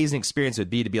 what an amazing experience it would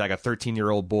be to be like a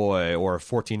 13-year-old boy or a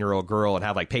 14-year-old girl and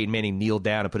have like Peyton Manning kneel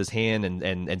down and put his hand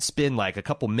and spend like a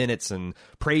couple minutes and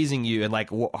praising you, and like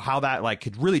how that like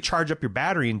could really charge up your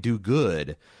battery and do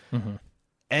good.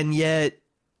 And yet,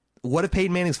 what if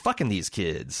Peyton Manning's fucking these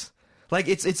kids? Like,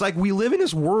 it's like we live in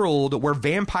this world where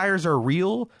vampires are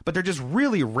real, but they're just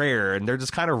really rare, and they're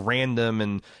just kind of random.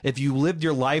 And if you lived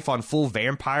your life on full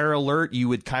vampire alert, you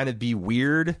would kind of be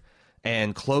weird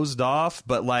and closed off.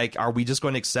 But, like, are we just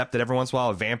going to accept that every once in a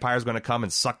while a vampire is going to come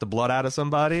and suck the blood out of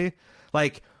somebody?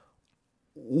 Like,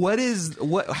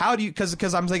 how do you,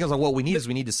 because I'm thinking, like, what we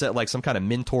need to set like some kind of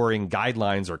mentoring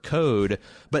guidelines or code.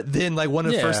 But then, like, one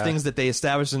of the first things that they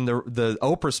established in the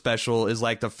Oprah special is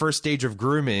like the first stage of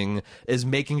grooming is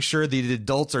making sure the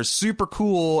adults are super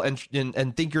cool and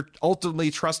think you're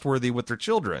ultimately trustworthy with their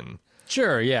children.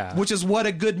 Sure, yeah. Which is what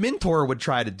a good mentor would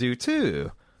try to do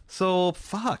too. So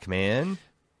fuck, man.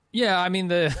 Yeah, I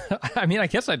mean I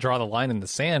guess I draw the line in the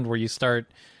sand where you start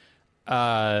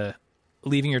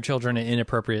leaving your children in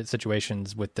inappropriate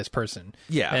situations with this person.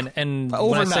 Yeah. And overnight,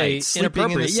 when I say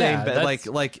sleeping in the same bed,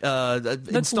 like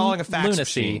installing a fax lunacy.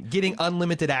 machine, getting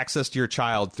unlimited access to your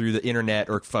child through the internet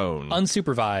or phone.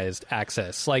 Unsupervised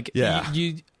access. Like, yeah.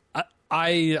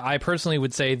 I personally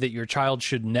would say that your child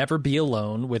should never be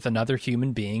alone with another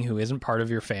human being who isn't part of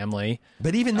your family.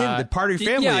 But even then, the part of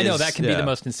your family I know that can be the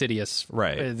most insidious.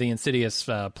 Right. The insidious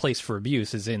place for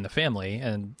abuse is in the family,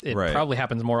 and it probably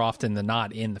happens more often than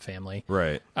not in the family.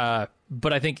 Right.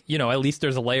 But I think, at least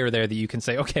there's a layer there that you can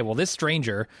say, okay, well, this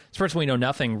person we know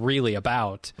nothing really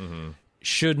about,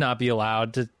 should not be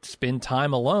allowed to spend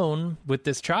time alone with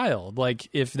this child. Like,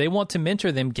 if they want to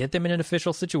mentor them, get them in an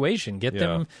official situation. Get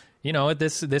them, at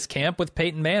this camp with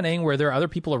Peyton Manning where there are other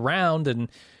people around, and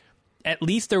at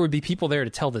least there would be people there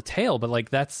to tell the tale. But, like,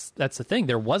 that's the thing.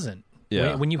 There wasn't.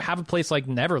 Yeah. When you have a place like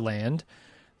Neverland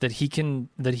that he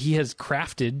has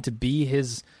crafted to be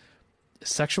his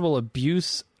sexual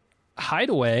abuse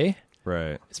hideaway,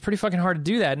 right? It's pretty fucking hard to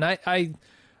do that. And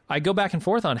I go back and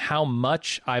forth on how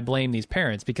much I blame these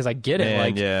parents, because I get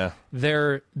it.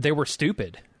 They were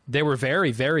stupid. They were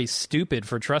very, very stupid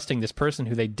for trusting this person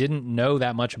who they didn't know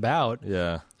that much about.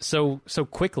 Yeah. So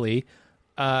quickly.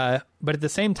 But at the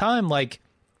same time, like,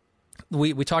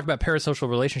 we talk about parasocial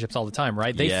relationships all the time,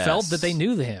 right? They felt that they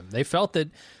knew him. They felt that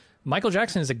Michael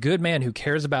Jackson is a good man who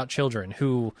cares about children,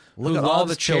 who loves all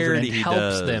the children, and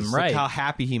helps them, right? Look how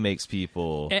happy he makes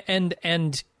people.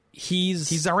 And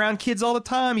he's around kids all the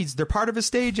time. They're part of a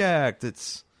stage act.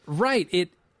 It's right.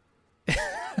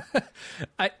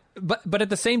 But at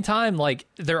the same time, like,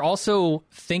 they're also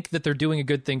think that they're doing a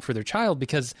good thing for their child,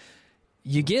 because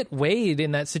you get Wade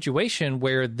in that situation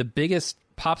where the biggest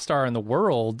pop star in the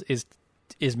world is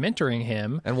mentoring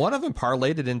him, and one of them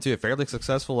parlayed it into a fairly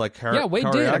successful Wade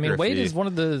did. I mean, Wade is one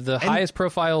of the highest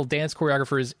profile dance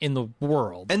choreographers in the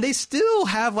world, and they still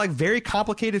have like very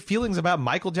complicated feelings about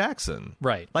Michael Jackson,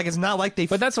 right? Like, it's not like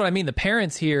but that's what I mean. The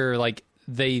parents here, like,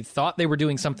 they thought they were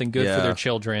doing something good for their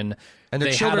children, and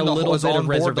their children had a little bit of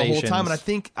reservations the whole time. And I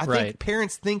think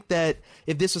parents think that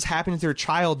if this was happening to their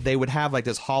child, they would have like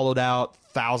this hollowed out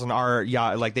 1,000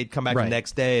 like they'd come back the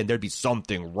next day and there'd be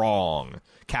something wrong.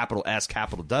 Capital S,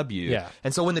 capital W. Yeah.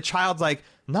 And so when the child's like,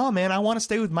 no, man, I want to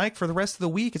stay with Mike for the rest of the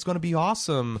week. It's going to be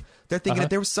awesome. They're thinking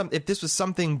that if this was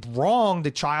something wrong,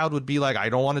 the child would be like, I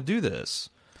don't want to do this.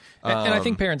 And I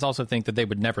think parents also think that they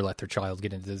would never let their child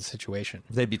get into this situation.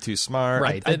 They'd be too smart.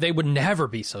 Right. They would never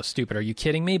be so stupid. Are you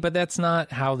kidding me? But that's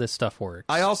not how this stuff works.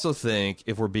 I also think,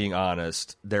 if we're being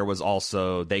honest, they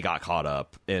got caught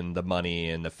up in the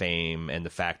money and the fame and the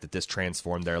fact that this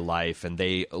transformed their life, and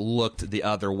they looked the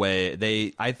other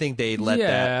way. I think they let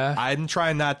that. I'm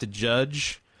trying not to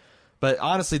judge, But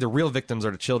honestly, the real victims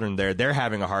are the children there. They're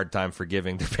having a hard time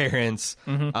forgiving their parents.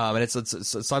 And it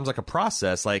sounds like a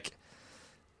process. Like,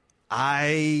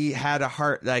 I had a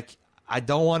heart, like, I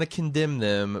don't want to condemn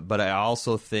them, but I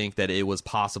also think that it was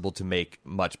possible to make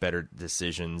much better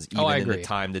decisions, even in the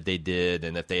time that they did.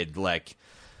 And if they had, like,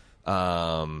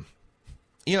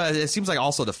 it seems like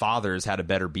also the fathers had a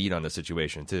better beat on the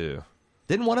situation, too.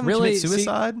 Didn't one of them commit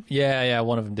suicide? Yeah,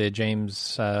 one of them did.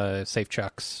 James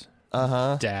Safechuck's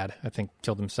dad, I think,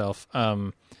 killed himself.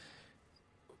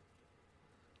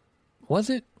 Was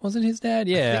it his dad?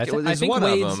 Yeah, I think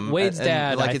Wade's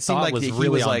dad. Like, it seemed like was he really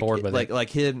was on like, board with it. Like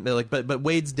him, like, but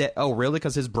Wade's dad. Oh, really?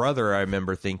 Because his brother, I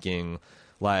remember thinking,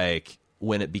 like,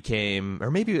 when it became,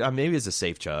 or maybe it's a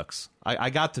Safechuck's. I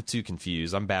got the two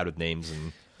confused. I'm bad with names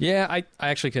and. Yeah, I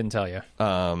actually couldn't tell you.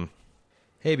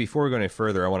 Hey, before we go any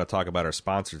further, I want to talk about our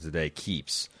sponsor today,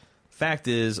 Keeps. Fact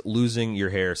is, losing your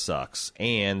hair sucks.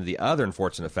 And the other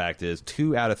unfortunate fact is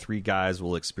 2 out of 3 guys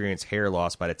will experience hair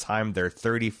loss by the time they're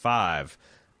 35.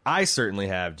 I certainly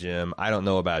have, Jim. I don't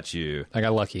know about you. I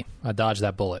got lucky. I dodged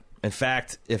that bullet. In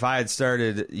fact, if I had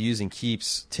started using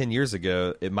Keeps 10 years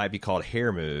ago, it might be called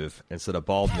Hair Move instead of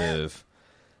Bald Move.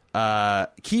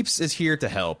 Keeps is here to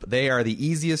help. They are the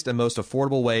easiest and most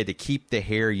affordable way to keep the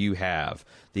hair you have.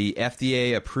 The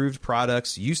FDA-approved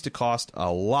products used to cost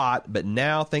a lot, but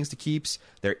now, thanks to Keeps,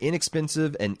 they're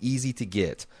inexpensive and easy to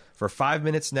get. For 5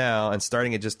 minutes now, and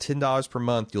starting at just $10 per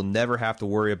month, you'll never have to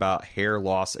worry about hair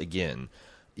loss again.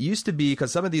 It used to be,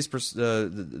 because some of these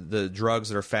the drugs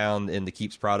that are found in the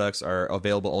Keeps products are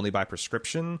available only by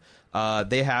prescription.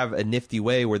 They have a nifty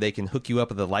way where they can hook you up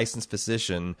with a licensed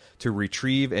physician to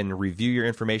retrieve and review your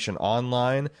information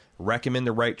online, recommend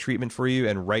the right treatment for you,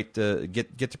 and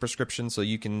get the prescription so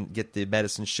you can get the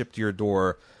medicine shipped to your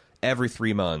door every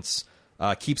 3 months.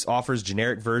 Keeps offers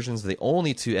generic versions of the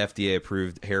only 2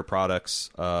 FDA-approved hair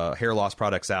loss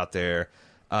products out there.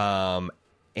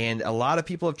 And a lot of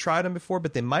people have tried them before,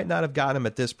 but they might not have gotten them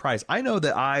at this price. I know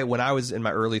that when I was in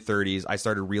my early 30s, I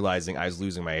started realizing I was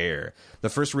losing my hair. The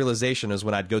first realization was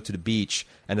when I'd go to the beach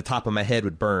and the top of my head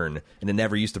would burn, and it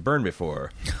never used to burn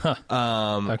before.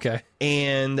 Okay.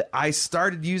 And I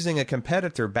started using a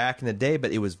competitor back in the day,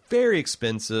 but it was very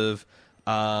expensive.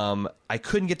 I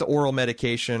couldn't get the oral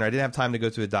medication. I didn't have time to go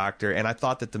to a doctor, and I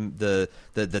thought that the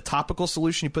topical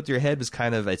solution you put to your head was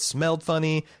it smelled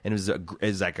funny, and it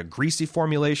was like a greasy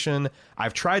formulation.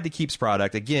 I've tried the Keeps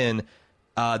product. Again,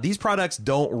 these products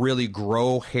don't really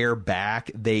grow hair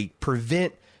back. They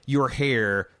prevent your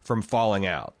hair from falling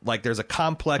out. Like, there's a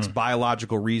complex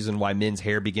biological reason why men's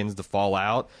hair begins to fall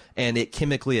out, and it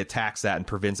chemically attacks that and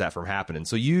prevents that from happening.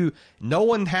 So no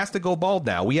one has to go bald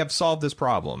now. We have solved this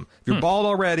problem. If you're bald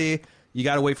already, you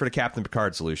got to wait for the Captain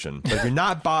Picard solution. But if you're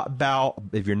not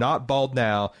bald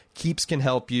now, Keeps can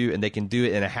help you, and they can do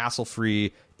it in a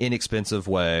hassle-free, inexpensive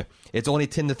way. It's only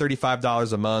 $10 to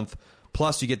 $35 a month,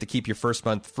 plus you get to keep your first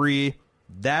month free.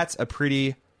 That's a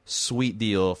pretty sweet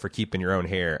deal for keeping your own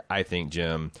hair, I think,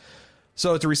 Jim.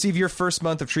 So to receive your first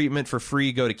month of treatment for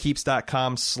free, go to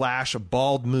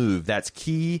keeps.com/baldmove. That's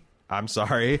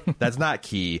that's not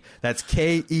key. That's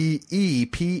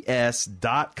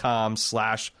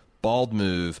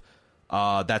KEEPS.com/baldmove.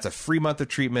 That's a free month of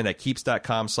treatment at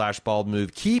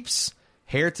keeps.com/baldmove. Keeps,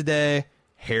 hair today,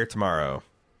 hair tomorrow.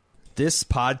 This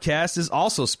podcast is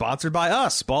also sponsored by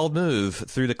us, Bald Move,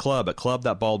 through the club at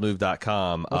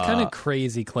club.baldmove.com. What kind of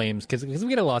crazy claims? Because we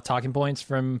get a lot of talking points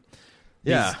from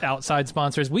these outside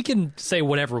sponsors. We can say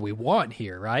whatever we want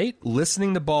here, right?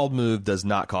 Listening to Bald Move does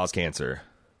not cause cancer.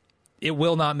 It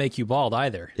will not make you bald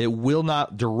either. It will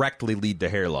not directly lead to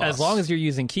hair loss. As long as you're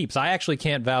using Keeps. I actually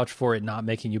can't vouch for it not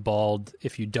making you bald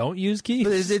if you don't use Keeps.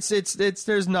 But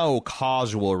there's no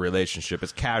causal relationship.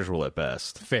 It's casual at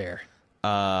best. Fair.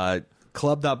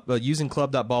 Using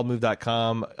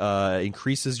club.baldmove.com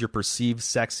increases your perceived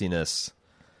sexiness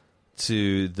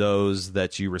to those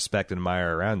that you respect and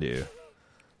admire around you.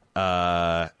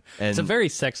 And it's a very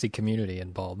sexy community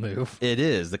in Bald Move. It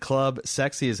is. The club,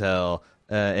 sexy as hell.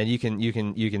 And you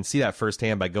can see that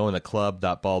firsthand by going to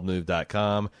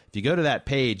club.baldmove.com. If you go to that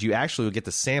page, you actually will get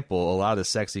to sample a lot of the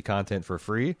sexy content for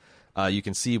free. You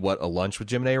can see what a lunch with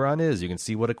Jim and Aaron is. You can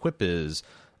see what a quip is.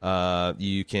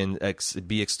 You can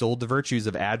be extolled the virtues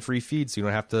of ad-free feeds, so you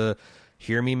don't have to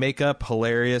hear me make up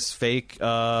hilarious fake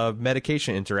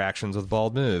medication interactions with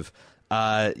Bald Move.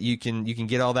 You can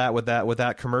get all that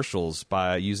without commercials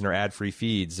by using our ad-free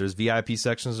feeds. There's VIP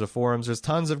sections of the forums. There's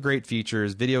tons of great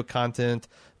features, video content,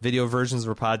 video versions of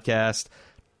our podcast.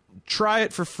 Try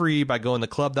it for free by going to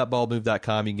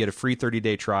club.baldmove.com. You can get a free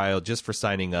 30-day trial just for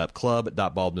signing up.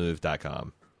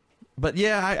 Club.baldmove.com. But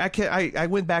yeah, I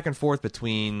went back and forth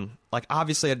between, like,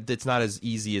 obviously it's not as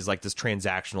easy as like this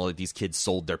transactional, like these kids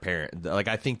sold their parent. Like,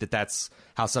 I think that's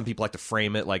how some people like to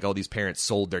frame it, like, oh, these parents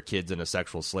sold their kids into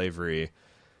sexual slavery.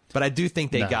 But I do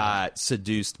think they got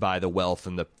seduced by the wealth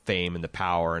and the fame and the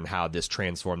power and how this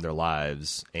transformed their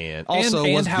lives, and also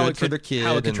was how good for their kid.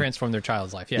 How it could transform their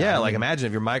child's life. Yeah, like imagine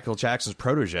if you're Michael Jackson's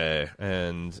protege,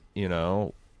 and you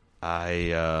know,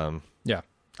 I mean,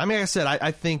 like I said,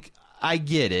 I think I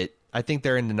get it. I think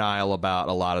they're in denial about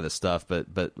a lot of the stuff,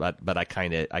 but I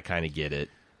kind of get it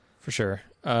for sure.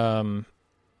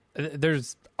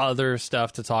 There's other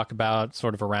stuff to talk about,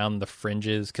 sort of around the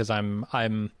fringes, because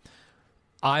I'm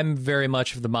very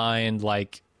much of the mind,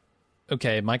 like,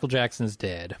 okay, Michael Jackson's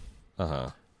dead.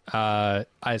 I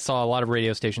saw a lot of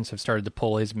radio stations have started to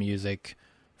pull his music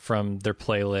from their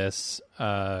playlists.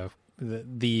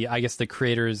 I guess the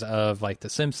creators of like The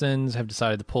Simpsons have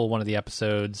decided to pull one of the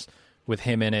episodes with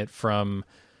him in it from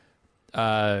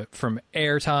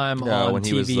airtime on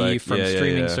TV, like, from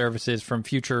streaming services, from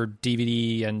future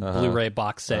DVD and Blu-ray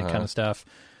box set kind of stuff.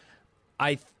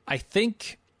 I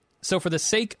think so, for the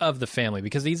sake of the family,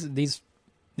 because these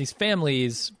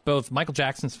families, both Michael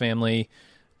Jackson's family,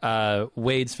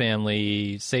 Wade's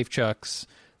family, Safechuck's,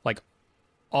 like,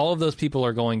 all of those people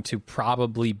are going to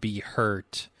probably be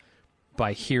hurt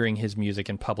by hearing his music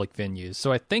in public venues.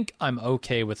 So I think I'm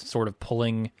okay with sort of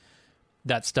pulling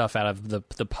that stuff out of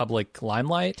the public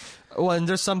limelight. Well, and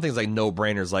there's some things like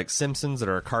no-brainers, like Simpsons, that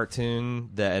are a cartoon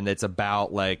and it's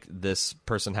about like this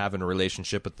person having a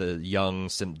relationship with the young.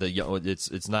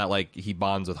 It's not like he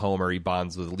bonds with Homer, he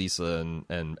bonds with Lisa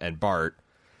and Bart.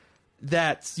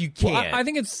 That's, you can't. Well, I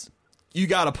think you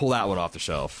got to pull that one off the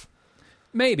shelf.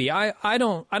 Maybe I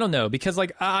don't know, because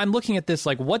like I'm looking at this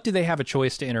like, what do they have a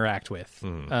choice to interact with?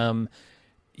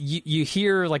 You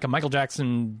hear like a Michael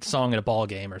Jackson song at a ball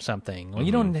game or something. Well,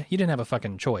 you didn't have a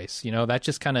fucking choice. You know, that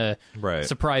just kind of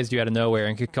surprised you out of nowhere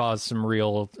and could cause some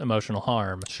real emotional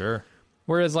harm. Sure.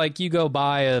 Whereas like you go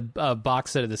buy a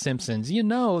box set of The Simpsons, you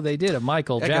know they did a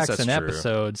Michael Jackson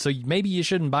episode, so maybe you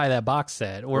shouldn't buy that box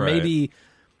set, or maybe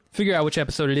figure out which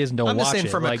episode it is and don't watch it. I'm just saying,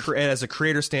 from as a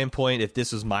creator standpoint, if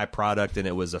this was my product and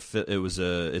it's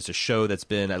a show that's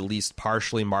been at least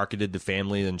partially marketed to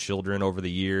family and children over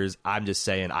the years, I'm just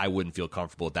saying I wouldn't feel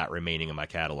comfortable with that remaining in my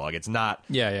catalog. It's not.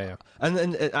 Yeah.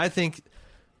 And I think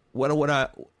I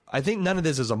think none of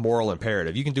this is a moral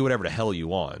imperative. You can do whatever the hell you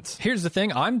want. Here's the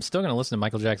thing: I'm still going to listen to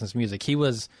Michael Jackson's music. He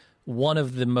was one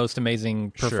of the most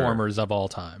amazing performers of all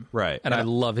time. Right. And I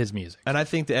love his music. And I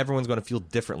think that everyone's going to feel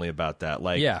differently about that.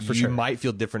 Like, for sure. You might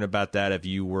feel different about that if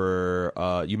you were,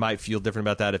 you might feel different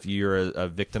about that if you're a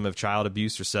victim of child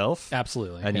abuse yourself.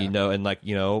 Absolutely.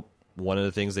 And, one of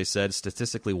the things they said,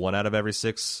 statistically, 1 out of every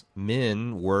 6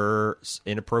 men were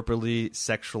inappropriately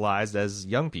sexualized as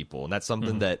young people. And that's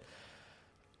something that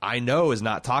I know is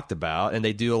not talked about, and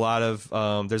they do a lot of.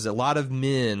 There's a lot of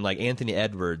men like Anthony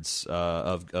Edwards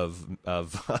of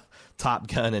Top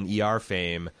Gun and ER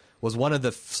fame was one of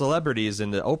the celebrities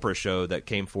in the Oprah show that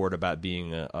came forward about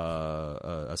being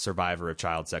a survivor of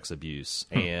child sex abuse.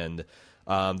 And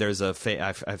there's I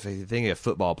think a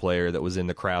football player that was in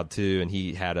the crowd too, and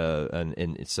he had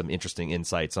some interesting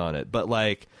insights on it. But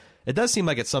like, it does seem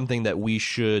like it's something that we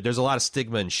should. There's a lot of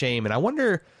stigma and shame, and I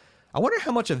wonder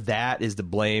how much of that is to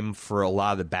blame for a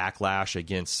lot of the backlash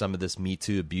against some of this Me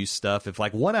Too abuse stuff. If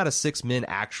like 1 out of 6 men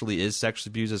actually is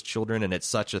sexually abused as children, and it's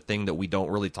such a thing that we don't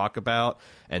really talk about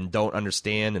and don't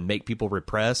understand and make people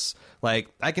repress, like,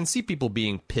 I can see people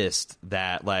being pissed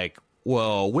that, like,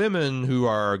 well, women who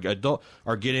are adult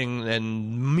are getting,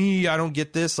 and me, I don't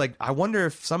get this. Like, I wonder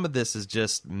if some of this is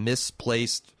just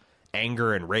misplaced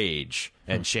anger and rage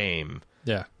and shame.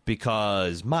 Yeah.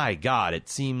 Because, my God,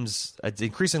 it's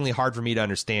increasingly hard for me to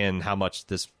understand how much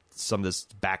some of this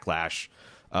backlash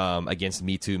against the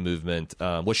Me Too movement,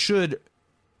 I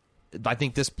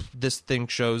think this thing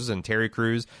shows, and Terry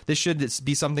Crews, this should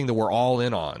be something that we're all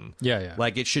in on. Yeah.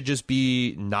 Like, it should just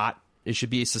be it should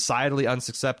be societally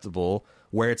unacceptable,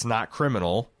 where it's not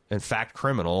criminal, in fact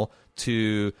criminal,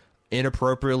 to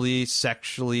inappropriately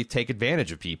sexually take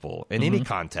advantage of people in any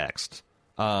context.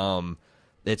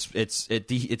 It's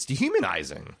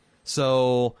dehumanizing.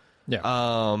 So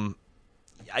so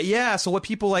what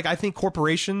people like, I think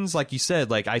corporations, like you said,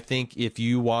 like, I think if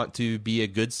you want to be a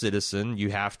good citizen,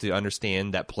 you have to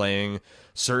understand that playing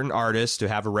certain artists to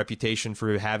have a reputation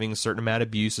for having a certain amount of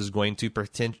abuse is going to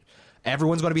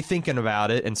everyone's going to be thinking about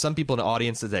it, and some people in the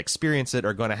audience that experience it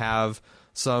are going to have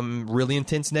some really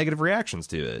intense negative reactions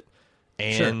to it,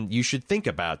 and you should think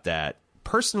about that.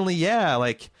 Personally,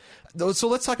 like, so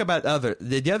let's talk about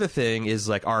the other thing is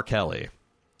like R. Kelly.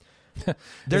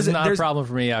 There's not a problem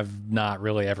for me. I've not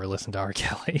really ever listened to R.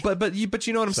 Kelly. But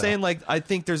you know what I'm saying? Like, I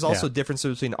think there's also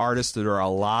differences between artists that are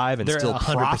alive and still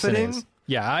profiting.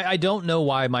 Yeah, I don't know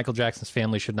why Michael Jackson's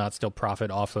family should not still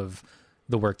profit off of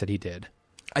the work that he did.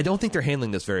 I don't think they're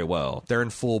handling this very well. They're in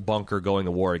full bunker going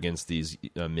to war against these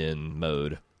men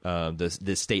mode.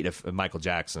 The state of Michael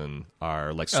Jackson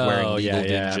are like swearing legal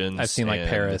vengeance. I've seen like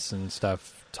Paris and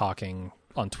stuff talking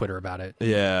on Twitter about it.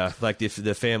 Yeah, like the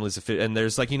families, and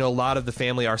there's like, you know, a lot of the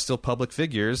family are still public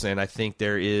figures, and I think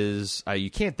there is you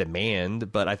can't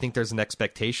demand, but I think there's an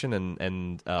expectation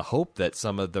and hope that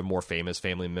some of the more famous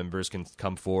family members can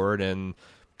come forward and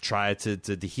try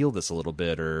to heal this a little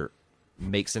bit or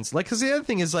make sense. Like, because the other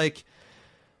thing is like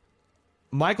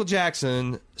Michael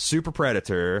Jackson, super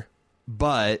predator,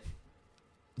 but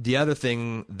the other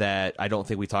thing that I don't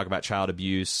think we talk about child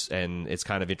abuse, and it's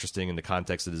kind of interesting in the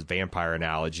context of this vampire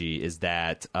analogy, is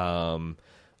that a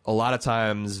lot of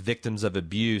times victims of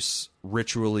abuse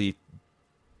ritually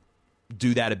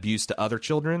do that abuse to other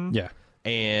children. Yeah.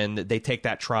 And they take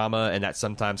that trauma, and that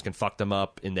sometimes can fuck them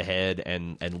up in the head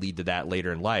and lead to that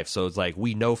later in life. So it's like,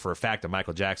 we know for a fact that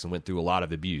Michael Jackson went through a lot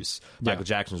of abuse. Yeah. Michael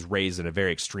Jackson was raised in a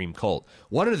very extreme cult.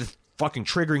 One of the fucking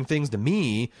triggering things to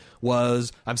me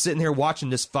was I'm sitting here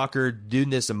watching this fucker doing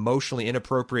this emotionally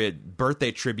inappropriate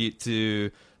birthday tribute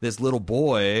to this little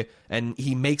boy, and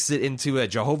he makes it into a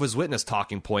Jehovah's Witness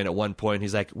talking point at one point.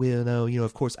 He's like, well, no, you know,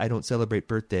 of course I don't celebrate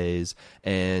birthdays,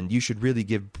 and you should really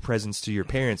give presents to your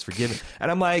parents for giving.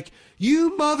 And I'm like,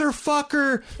 you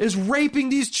motherfucker is raping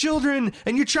these children,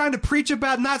 and you're trying to preach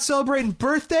about not celebrating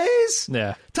birthdays?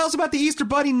 Yeah. Tell us about the Easter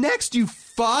Bunny next, you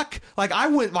fuck. Like,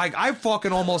 I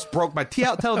fucking almost broke my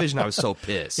television. I was so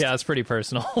pissed. Yeah, it's pretty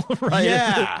personal,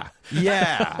 right?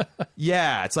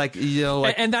 Yeah. It's like, you know,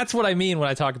 like, and that's what I mean when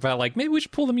I talk about like maybe we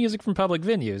should pull the music from public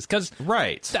venues, because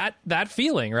that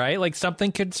feeling, right? Like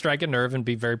something could strike a nerve and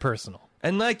be very personal.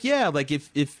 And like, yeah, like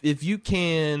if you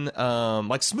can,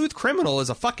 like Smooth Criminal is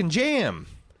a fucking jam.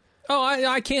 Oh,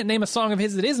 I can't name a song of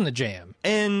his that isn't a jam.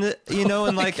 And you know,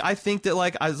 and like I think that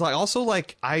like I was like also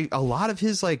like a lot of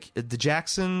his like the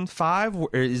Jackson 5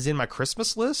 is in my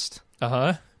Christmas list.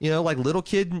 You know, like Little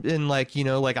Kid, and like, you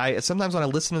know, like I sometimes when I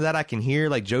listen to that I can hear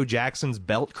like Joe Jackson's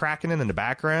belt cracking in the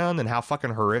background, and how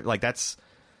fucking horrific, like that's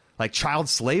like child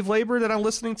slave labor that I'm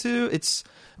listening to. It's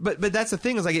but that's the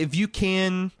thing is like if you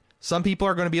can, some people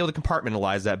are going to be able to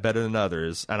compartmentalize that better than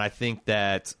others, and I think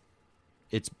that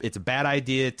it's a bad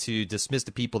idea to dismiss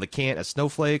the people that can't as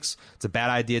snowflakes. It's a bad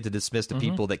idea to dismiss the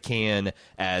people that can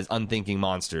as unthinking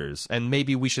monsters. And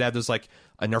maybe we should have those, like,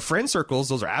 in our friend circles,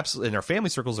 those are absolutely, in our family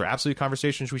circles, are absolutely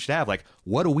conversations we should have. Like,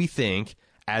 what do we think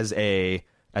as a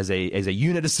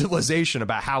unit of civilization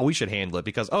about how we should handle it?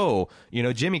 Because, oh, you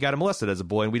know, Jimmy got molested as a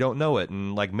boy and we don't know it,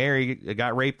 and like Mary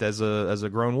got raped as a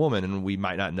grown woman and we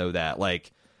might not know that.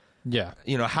 Like, yeah,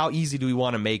 you know, how easy do we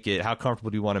want to make it? How comfortable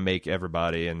do we want to make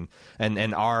everybody? And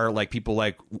are like people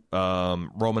like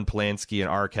Roman Polanski and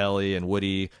R. Kelly and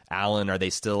Woody Allen, are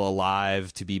they still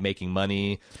alive to be making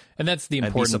money? And that's the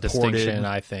important distinction,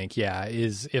 I think. Yeah,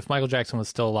 is if Michael Jackson was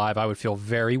still alive, I would feel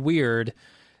very weird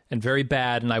and very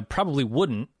bad, and I probably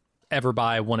wouldn't ever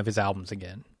buy one of his albums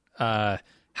again.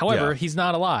 However, he's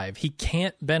not alive. He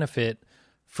can't benefit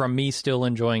from me still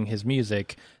enjoying his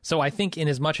music. So I think in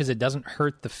as much as it doesn't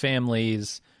hurt the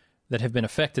families that have been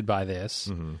affected by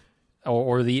this,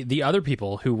 or the other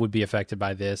people who would be affected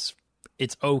by this,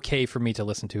 it's okay for me to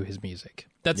listen to his music.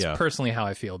 That's personally how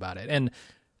I feel about it. And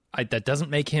that doesn't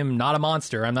make him not a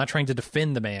monster. I'm not trying to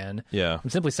defend the man. Yeah. I'm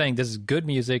simply saying this is good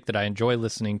music that I enjoy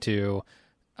listening to,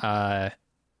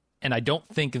 and I don't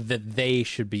think that they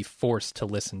should be forced to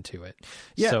listen to it.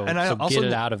 Yeah, so, and I so also get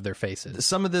it out of their faces.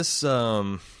 Some of this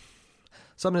backlash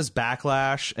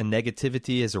and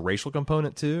negativity is a racial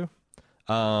component too.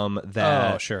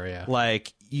 That, oh, sure, yeah.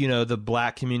 Like, you know, the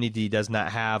black community does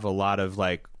not have a lot of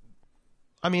like.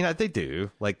 I mean, they do.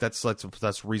 Like that's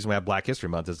the reason we have Black History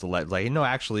Month, is to like, no,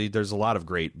 actually, there's a lot of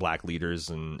great black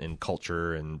leaders in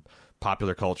culture and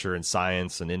popular culture and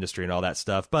science and industry and all that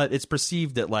stuff. But it's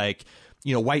perceived that like,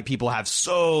 you know, white people have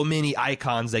so many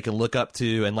icons they can look up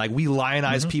to, and like we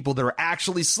lionize people that are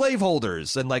actually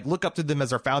slaveholders and like look up to them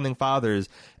as our founding fathers.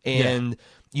 And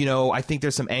you know, I think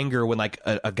there's some anger when like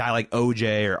a guy like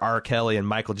OJ or R. Kelly and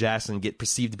Michael Jackson get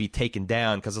perceived to be taken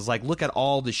down, because it's like, look at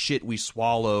all the shit we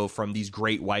swallow from these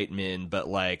great white men. But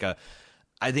like, I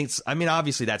think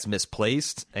obviously that's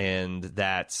misplaced and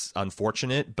that's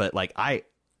unfortunate, but like I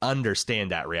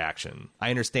understand that reaction. I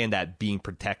understand that being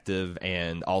protective,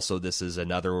 and also this is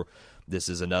another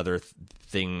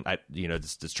thing, you know,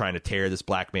 just trying to tear this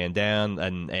black man down,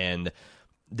 and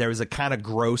there was a kind of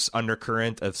gross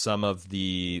undercurrent of some of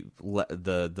the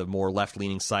more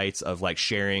left-leaning sites of like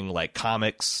sharing like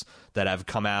comics that have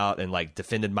come out and like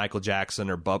defended Michael Jackson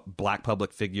or black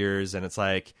public figures, and it's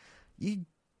like,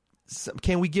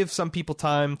 can we give some people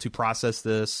time to process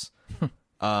this?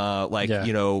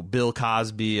 You know, Bill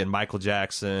Cosby and Michael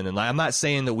Jackson, and I'm not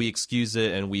saying that we excuse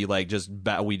it and we like just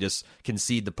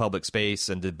concede the public space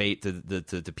and debate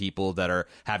to people that are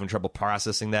having trouble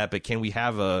processing that, but can we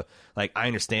have I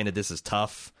understand that this is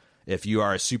tough if you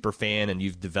are a super fan and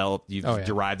you've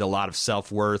derived a lot of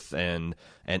self-worth and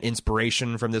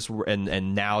inspiration from this,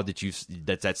 and now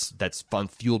that that's fun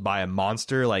fueled by a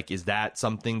monster, like, is that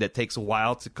something that takes a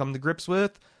while to come to grips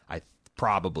with?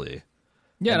 Probably.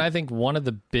 Yeah, and I think one of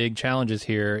the big challenges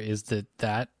here is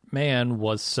that man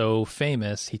was so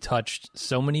famous. He touched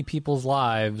so many people's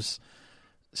lives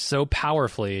so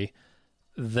powerfully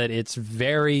that it's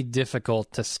very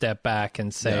difficult to step back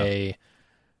and say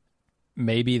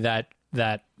maybe that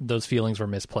those feelings were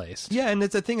misplaced. Yeah, and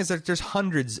the thing is that there's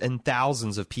hundreds and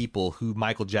thousands of people who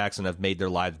Michael Jackson have made their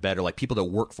lives better, like people that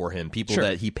work for him, people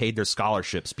that he paid their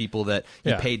scholarships, people that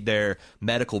he paid their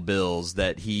medical bills,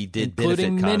 that he did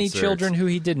including benefit many concerts. Children who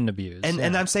he didn't abuse.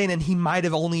 And I'm saying, and he might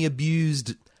have only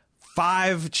abused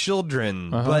 5 children,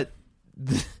 but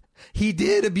he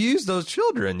did abuse those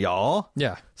children, y'all.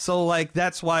 Yeah. So, like,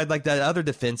 that's why, like, that other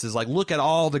defense is, like, look at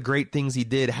all the great things he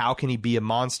did. How can he be a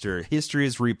monster? History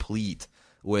is replete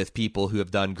with people who have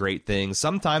done great things,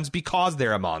 sometimes because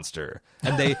they're a monster.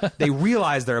 And they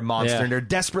realize they're a monster, and they're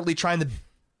desperately trying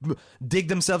to dig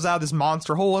themselves out of this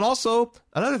monster hole. And also,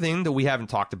 another thing that we haven't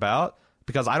talked about,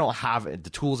 because I don't have the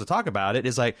tools to talk about it,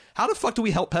 is, like, how the fuck do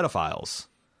we help pedophiles?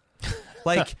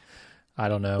 Like... I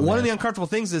don't know. One of the uncomfortable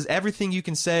things is everything you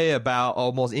can say about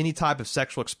almost any type of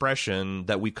sexual expression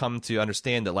that we've come to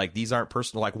understand that, like, these aren't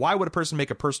personal. Like, why would a person make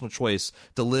a personal choice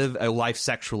to live a life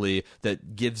sexually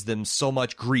that gives them so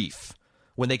much grief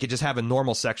when they could just have a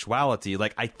normal sexuality?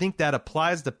 Like, I think that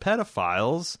applies to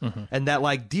pedophiles, and that,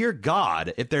 like, dear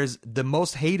God, if there's the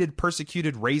most hated,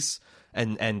 persecuted race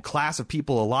and class of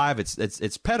people alive, it's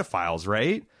pedophiles,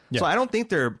 right? Yeah. So I don't think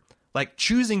they're like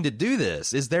choosing to do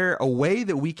this. Is there a way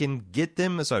that we can get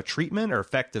them as a treatment or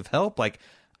effective help? Like,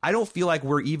 I don't feel like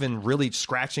we're even really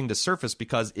scratching the surface,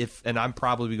 because and I'm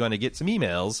probably going to get some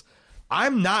emails,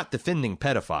 I'm not defending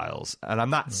pedophiles, and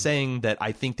I'm not saying that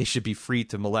I think they should be free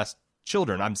to molest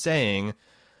children. I'm saying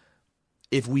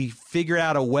if we figure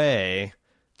out a way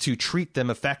to treat them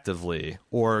effectively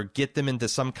or get them into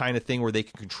some kind of thing where they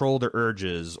can control their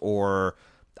urges, or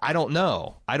I don't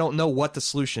know what the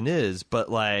solution is,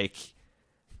 but, like,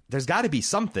 there's got to be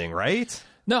something, right?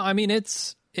 No, I mean,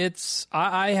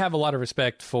 I have a lot of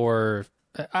respect for,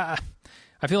 I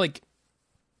feel like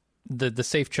the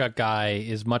Safe Chuck guy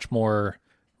is much more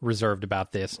reserved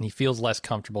about this, and he feels less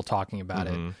comfortable talking about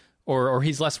it, or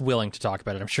he's less willing to talk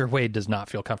about it. I'm sure Wade does not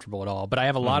feel comfortable at all, but I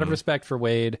have a lot of respect for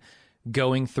Wade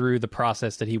going through the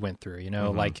process that he went through, you know,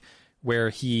 like where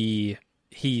he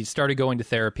started going to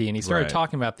therapy and he started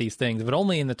talking about these things, but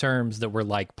only in the terms that were,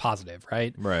 like, positive,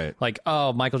 right? Right. Like,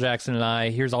 oh, Michael Jackson and I,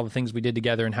 here's all the things we did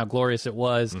together and how glorious it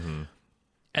was.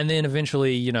 And then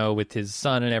eventually, you know, with his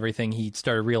son and everything, he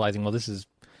started realizing, well, this is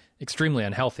extremely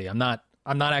unhealthy. I'm not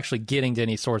actually getting to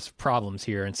any sorts of problems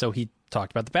here. And so he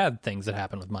talked about the bad things that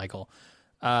happened with Michael.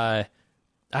 I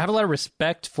have a lot of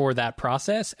respect for that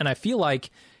process, and I feel like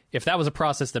if that was a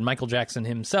process that Michael Jackson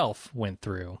himself went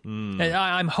through, and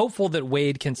I'm hopeful that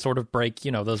Wade can sort of break,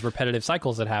 you know, those repetitive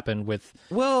cycles that happen with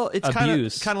it's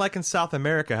abuse. Kind of like in South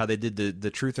America, how they did the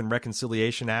Truth and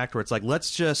Reconciliation Act, where it's like,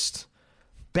 let's just,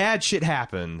 bad shit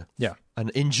happened. Yeah.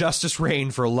 An injustice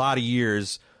reigned for a lot of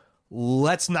years.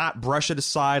 Let's not brush it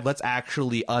aside. Let's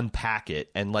actually unpack it,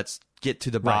 and let's get to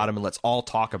the bottom, and let's all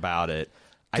talk about it.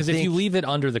 Because if you leave it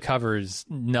under the covers,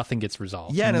 nothing gets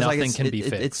resolved. Yeah, and nothing can be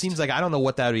fixed. It seems like, I don't know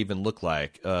what that would even look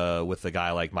like with a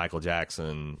guy like Michael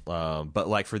Jackson. But,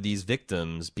 like, for these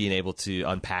victims, being able to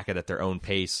unpack it at their own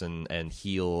pace and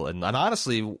heal. And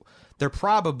honestly, they're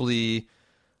probably,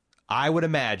 I would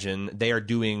imagine, they are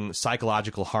doing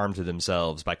psychological harm to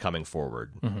themselves by coming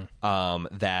forward.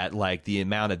 That, like, the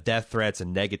amount of death threats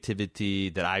and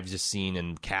negativity that I've just seen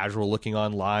in casual looking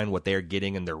online, what they're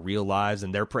getting in their real lives,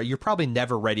 and you're probably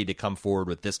never ready to come forward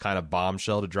with this kind of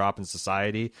bombshell to drop in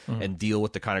society and deal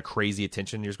with the kind of crazy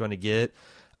attention you're going to get.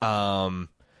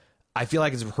 I feel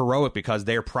like it's heroic because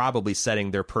they're probably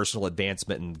setting their personal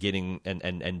advancement and getting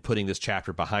and putting this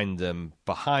chapter behind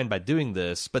by doing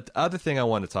this. But the other thing I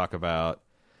want to talk about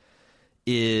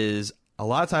is, a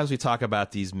lot of times we talk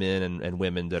about these men and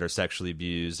women that are sexually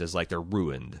abused as like they're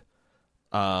ruined.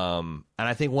 And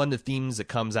I think one of the themes that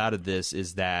comes out of this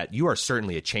is that you are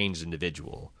certainly a changed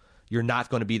individual. You're not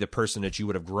going to be the person that you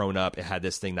would have grown up had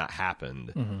this thing not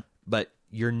happened. But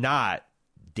you're not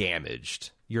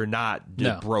damaged. You're not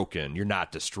broken. You're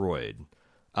not destroyed.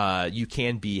 You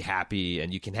can be happy,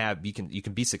 and you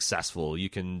can be successful. You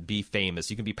can be famous.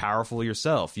 You can be powerful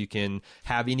yourself. You can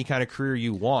have any kind of career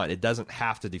you want. It doesn't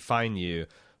have to define you,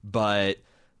 but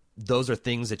those are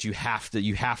things that you have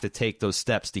to take those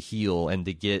steps to heal and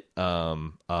to get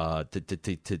to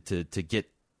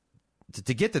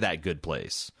get to that good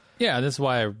place. Yeah, this is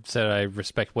why I said I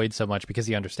respect Wade so much, because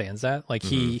he understands that. Like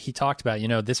he talked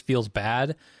about, this feels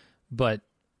bad, but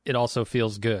it also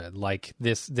feels good. Like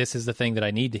this is the thing that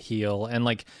I need to heal. And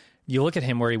like you look at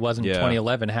him where he was in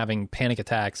 2011, having panic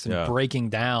attacks and breaking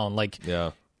down. Like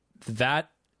that,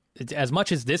 as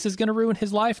much as this is going to ruin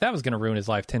his life, that was going to ruin his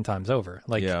life 10 times over.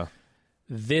 Like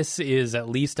this is at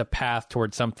least a path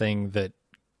towards something that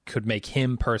could make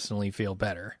him personally feel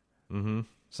better.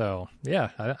 So yeah,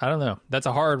 I don't know. That's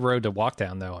a hard road to walk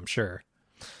down, though, I'm sure.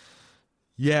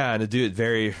 Yeah, and to do it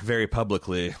very, very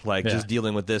publicly, like just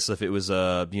dealing with this. If it was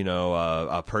a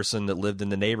person that lived in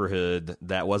the neighborhood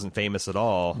that wasn't famous at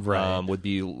all, would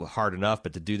be hard enough.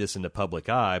 But to do this in the public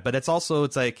eye, but it's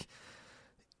like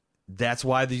that's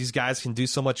why these guys can do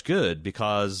so much good,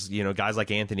 because guys like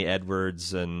Anthony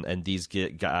Edwards and these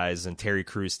guys and Terry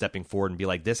Crews stepping forward and be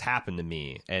like, this happened to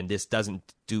me, and this doesn't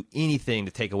do anything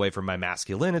to take away from my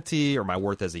masculinity or my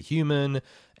worth as a human,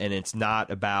 and it's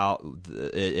not about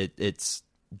it's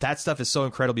that stuff is so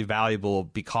incredibly valuable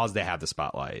because they have the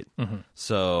spotlight.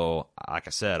 So like I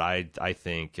said, I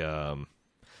think and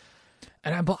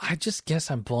I just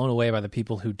guess I'm blown away by the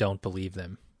people who don't believe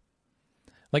them.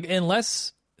 Like,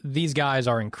 unless these guys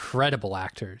are incredible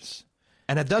actors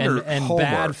and have done their and homework.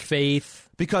 Bad faith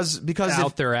because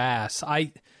out their ass.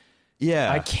 I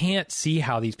can't see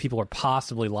how these people are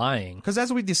possibly lying. Because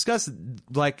as we discussed,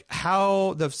 like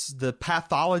how the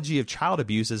pathology of child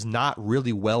abuse is not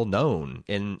really well known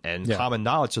and common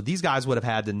knowledge. So these guys would have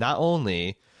had to not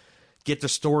only get their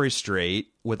story straight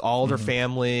with all their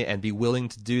family and be willing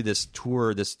to do this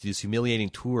tour, this humiliating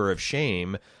tour of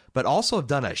shame, but also have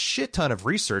done a shit ton of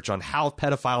research on how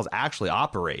pedophiles actually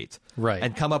operate. Right.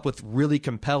 And come up with really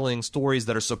compelling stories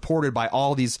that are supported by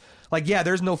all these, like,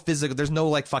 there's no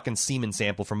like fucking semen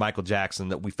sample from Michael Jackson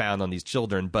that we found on these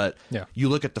children, but you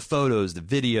look at the photos, the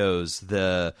videos,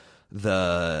 the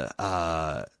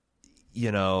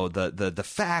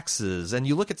faxes, and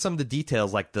you look at some of the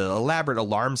details, like the elaborate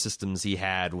alarm systems he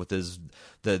had with his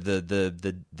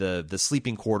the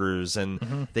sleeping quarters,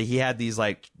 and that he had these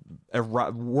like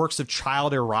works of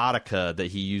child erotica that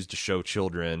he used to show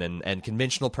children, and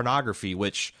conventional pornography,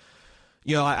 which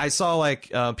I saw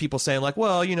like people saying like,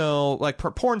 well, like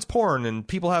porn's porn, and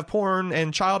people have porn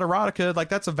and child erotica, like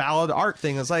that's a valid art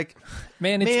thing. It's like,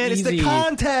 man, it's the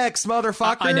context,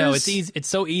 motherfuckers. I know it's easy. It's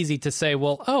so easy to say,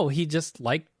 well, he just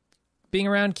liked being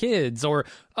around kids, or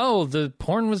the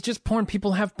porn was just porn.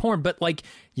 People have porn, but like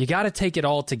you got to take it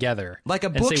all together, like a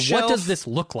and bookshelf. Say, what does this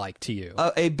look like to you?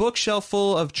 A bookshelf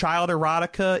full of child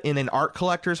erotica in an art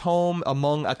collector's home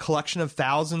among a collection of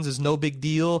thousands is no big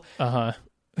deal.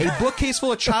 A bookcase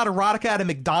full of child erotica at a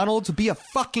McDonald's would be a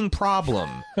fucking problem.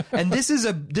 And this is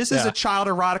a child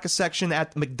erotica section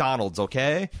at McDonald's,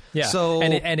 okay? Yeah. So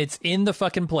and it's in the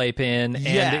fucking playpen,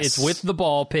 and it's with the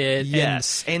ball pit.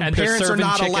 Yes. And parents are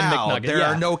not allowed. There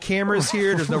are no cameras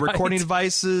here. There's no recording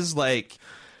devices. Like,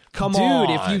 come on.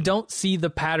 Dude, if you don't see the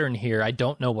pattern here, I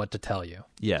don't know what to tell you.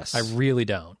 Yes. I really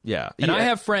don't. Yeah. And I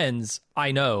have friends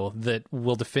I know that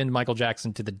will defend Michael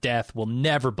Jackson to the death, will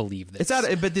never believe this.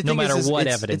 But the no thing matter is, what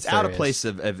evidence it's out of place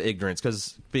of ignorance,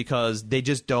 because they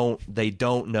just don't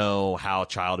know how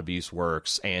child abuse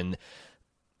works, and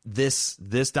this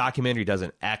documentary does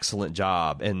an excellent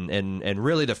job, and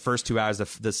really the first 2 hours,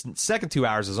 the second 2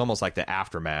 hours is almost like the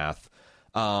aftermath,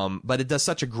 but it does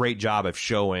such a great job of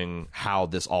showing how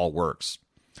this all works.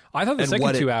 I thought the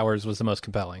second 2 hours was the most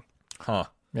compelling.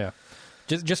 Yeah.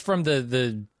 Just from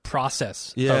the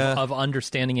process of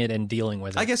understanding it and dealing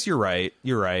with it. I guess you're right.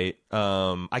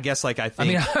 I guess like I think.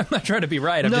 I mean, I'm not trying to be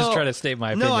right. I'm just trying to state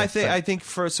my opinion. No, I think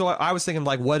I was thinking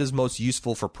like what is most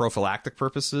useful for prophylactic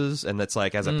purposes, and that's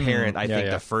like as a parent, I think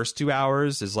the first 2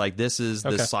 hours is like this is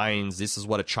the signs. This is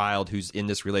what a child who's in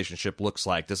this relationship looks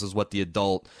like. This is what the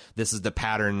adult. This is the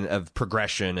pattern of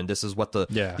progression, and this is what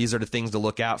these are the things to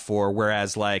look out for.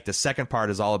 Whereas like the second part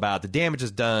is all about the damage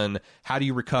is done. How do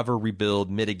you recover,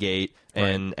 rebuild, mitigate?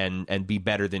 And be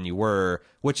better than you were,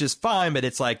 which is fine, but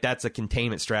it's like that's a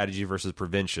containment strategy versus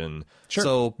prevention. Sure.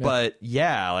 So, but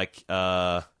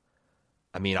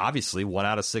I mean, obviously, 1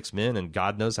 out of 6 men, and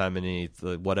God knows how many,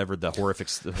 whatever the horrific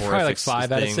probably like 5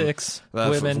 thing, out of 6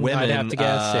 women. I'd have to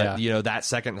guess. Yeah. You know, that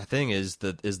second thing is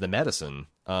the medicine.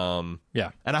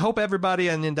 Yeah, and I hope everybody,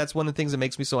 and that's one of the things that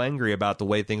makes me so angry about the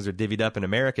way things are divvied up in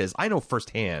America is I know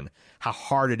firsthand how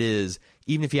hard it is,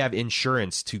 even if you have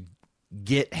insurance, to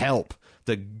get help.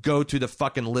 To go to the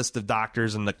fucking list of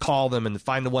doctors and to call them and to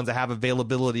find the ones that have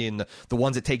availability and the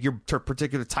ones that take your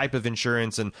particular type of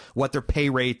insurance and what their pay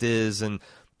rate is. And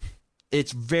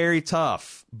it's very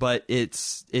tough, but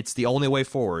it's the only way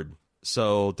forward.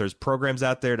 So there's programs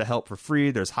out there to help for free.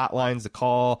 There's hotlines to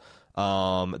call.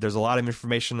 There's a lot of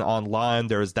information online.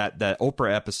 There's that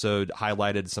Oprah episode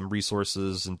highlighted some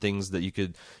resources and things that you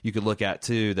could look at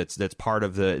too. That's part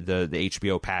of the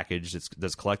HBO package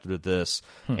that's collected with this.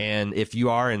 And if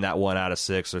you are in that 1 out of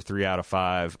 6 or 3 out of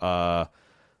 5,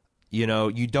 you know,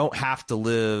 you don't have to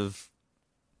live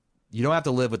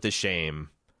with this shame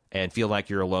and feel like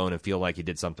you're alone and feel like you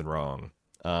did something wrong.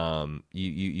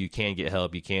 You can get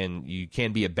help. You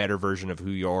can be a better version of who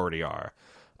you already are.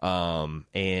 And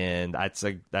I'm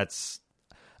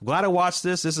glad I watched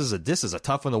this. This is a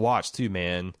tough one to watch too,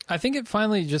 man. I think it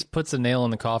finally just puts a nail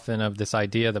in the coffin of this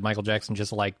idea that Michael Jackson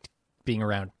just liked being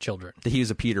around children. That he was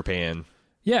a Peter Pan.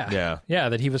 Yeah.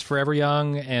 That he was forever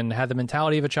young and had the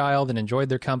mentality of a child and enjoyed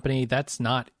their company. That's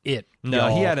not it. No,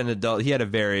 y'all. he had a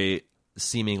very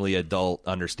seemingly adult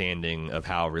understanding of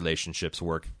how relationships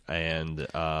work. And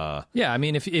I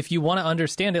mean, if you want to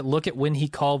understand it, look at when he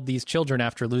called these children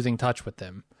after losing touch with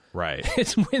them. Right.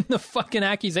 It's when the fucking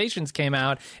accusations came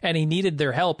out and he needed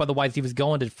their help, otherwise he was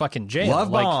going to fucking jail.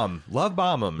 Love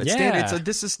bomb him. This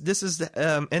is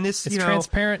and it's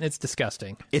transparent and it's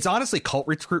disgusting. It's honestly cult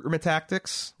recruitment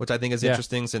tactics, which I think is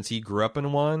interesting since he grew up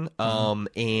in one.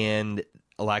 And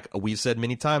like we've said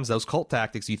many times, those cult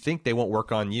tactics, you think they won't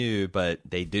work on you, but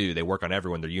they do. They work on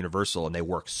everyone. They're universal, and they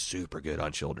work super good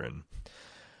on children.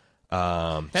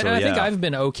 I think I've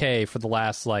been okay for the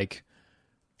last,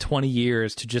 20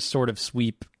 years to just sort of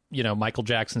sweep, Michael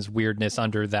Jackson's weirdness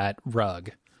under that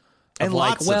rug. And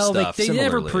lots of stuff, they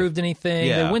never proved anything.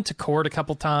 Yeah. They went to court a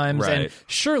couple times, right. And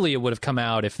surely it would have come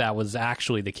out if that was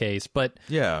actually the case. But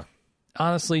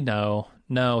honestly, no.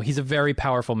 He's a very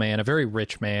powerful man, a very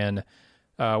rich man.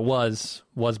 Was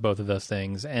both of those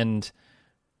things, and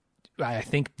I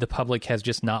think the public has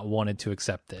just not wanted to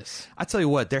accept this. I tell you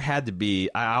what, there had to be.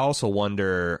 I also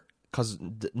wonder, because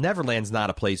Neverland's not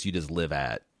a place you just live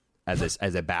at as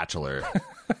a bachelor.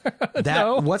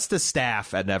 What's the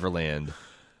staff at Neverland?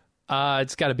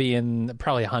 It's got to be in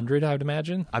probably 100, I would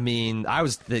imagine. I mean, I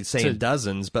was saying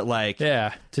dozens, but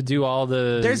to do all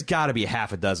the. There's got to be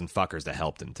half a dozen fuckers that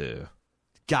helped him too.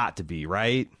 Got to be,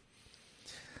 right?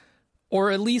 Or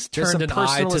at least turned an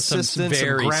eye to some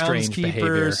very strange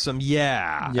behavior.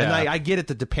 And I get it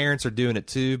that the parents are doing it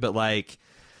too, but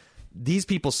these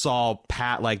people saw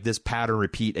this pattern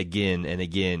repeat again and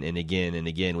again and again and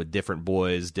again with different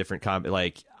boys, different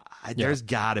there's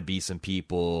got to be some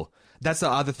people. That's the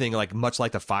other thing, much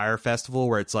like the Fire Festival,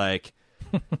 where it's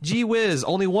gee whiz,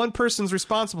 only one person's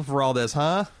responsible for all this,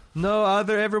 huh? No,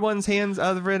 everyone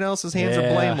else's hands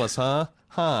are blameless, huh?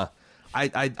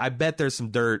 I bet there's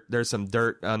some dirt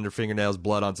under fingernails,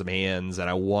 blood on some hands, and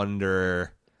I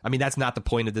wonder. I mean, that's not the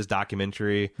point of this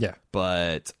documentary. Yeah,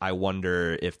 but I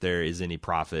wonder if there is any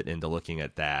profit into looking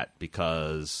at that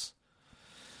because,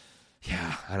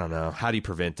 I don't know. How do you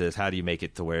prevent this? How do you make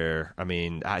it to where? I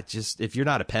mean, if you're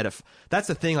not a pedophile, that's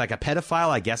the thing. Like a pedophile,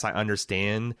 I guess I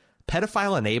understand.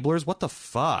 Pedophile enablers, what the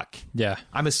fuck? Yeah,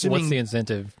 I'm assuming. What's the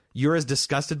incentive? You're as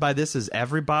disgusted by this as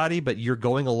everybody, but you're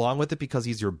going along with it because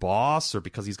he's your boss or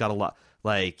because he's got a lot.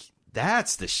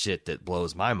 That's the shit that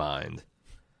blows my mind.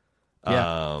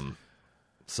 Yeah.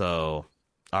 So,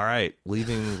 all right,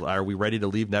 are we ready to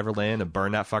leave Neverland and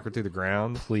burn that fucker to the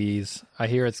ground? Please. I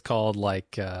hear it's called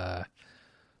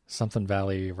something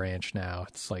Valley Ranch now.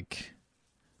 It's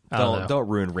Don't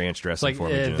ruin ranch dressing for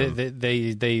me, Jim.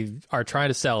 They are trying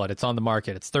to sell it. It's on the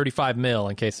market. It's $35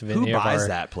 million in case of any Who of buys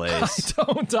that place?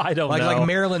 I don't know. Like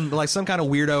Marilyn, some kind of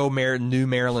weirdo new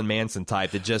Marilyn Manson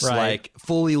type that just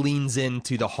fully leans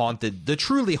into the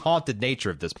truly haunted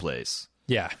nature of this place.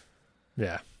 Yeah.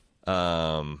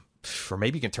 Or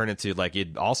maybe you can turn it to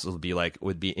it'd also be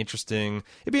would be interesting.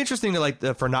 It'd be interesting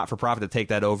to for not for profit to take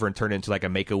that over and turn it into a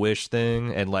Make-A-Wish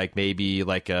thing and maybe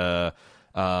a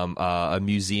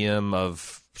museum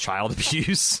of child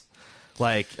abuse,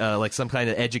 like some kind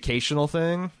of educational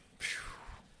thing.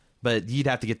 But you'd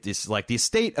have to get this the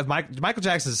estate of Michael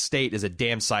Jackson's estate is a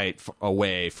damn sight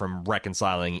away from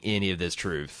reconciling any of this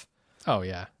truth. Oh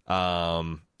yeah.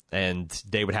 And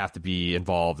they would have to be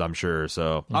involved, I'm sure.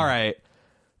 So all right,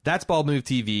 That's Bald Move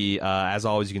TV. As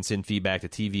always, you can send feedback to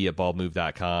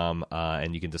tv@baldmove.com,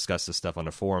 and you can discuss this stuff on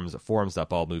the forums at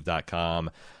forums.baldmove.com.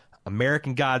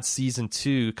 American Gods Season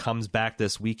 2 comes back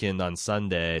this weekend on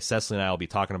Sunday. Cecily and I will be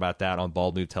talking about that on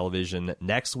Bald Move Television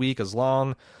next week, as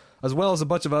well as a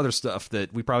bunch of other stuff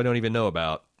that we probably don't even know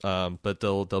about, but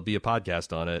there'll be a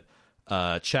podcast on it.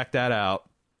 Check that out.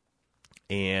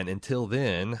 And until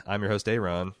then, I'm your host,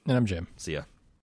 Aaron. And I'm Jim. See ya.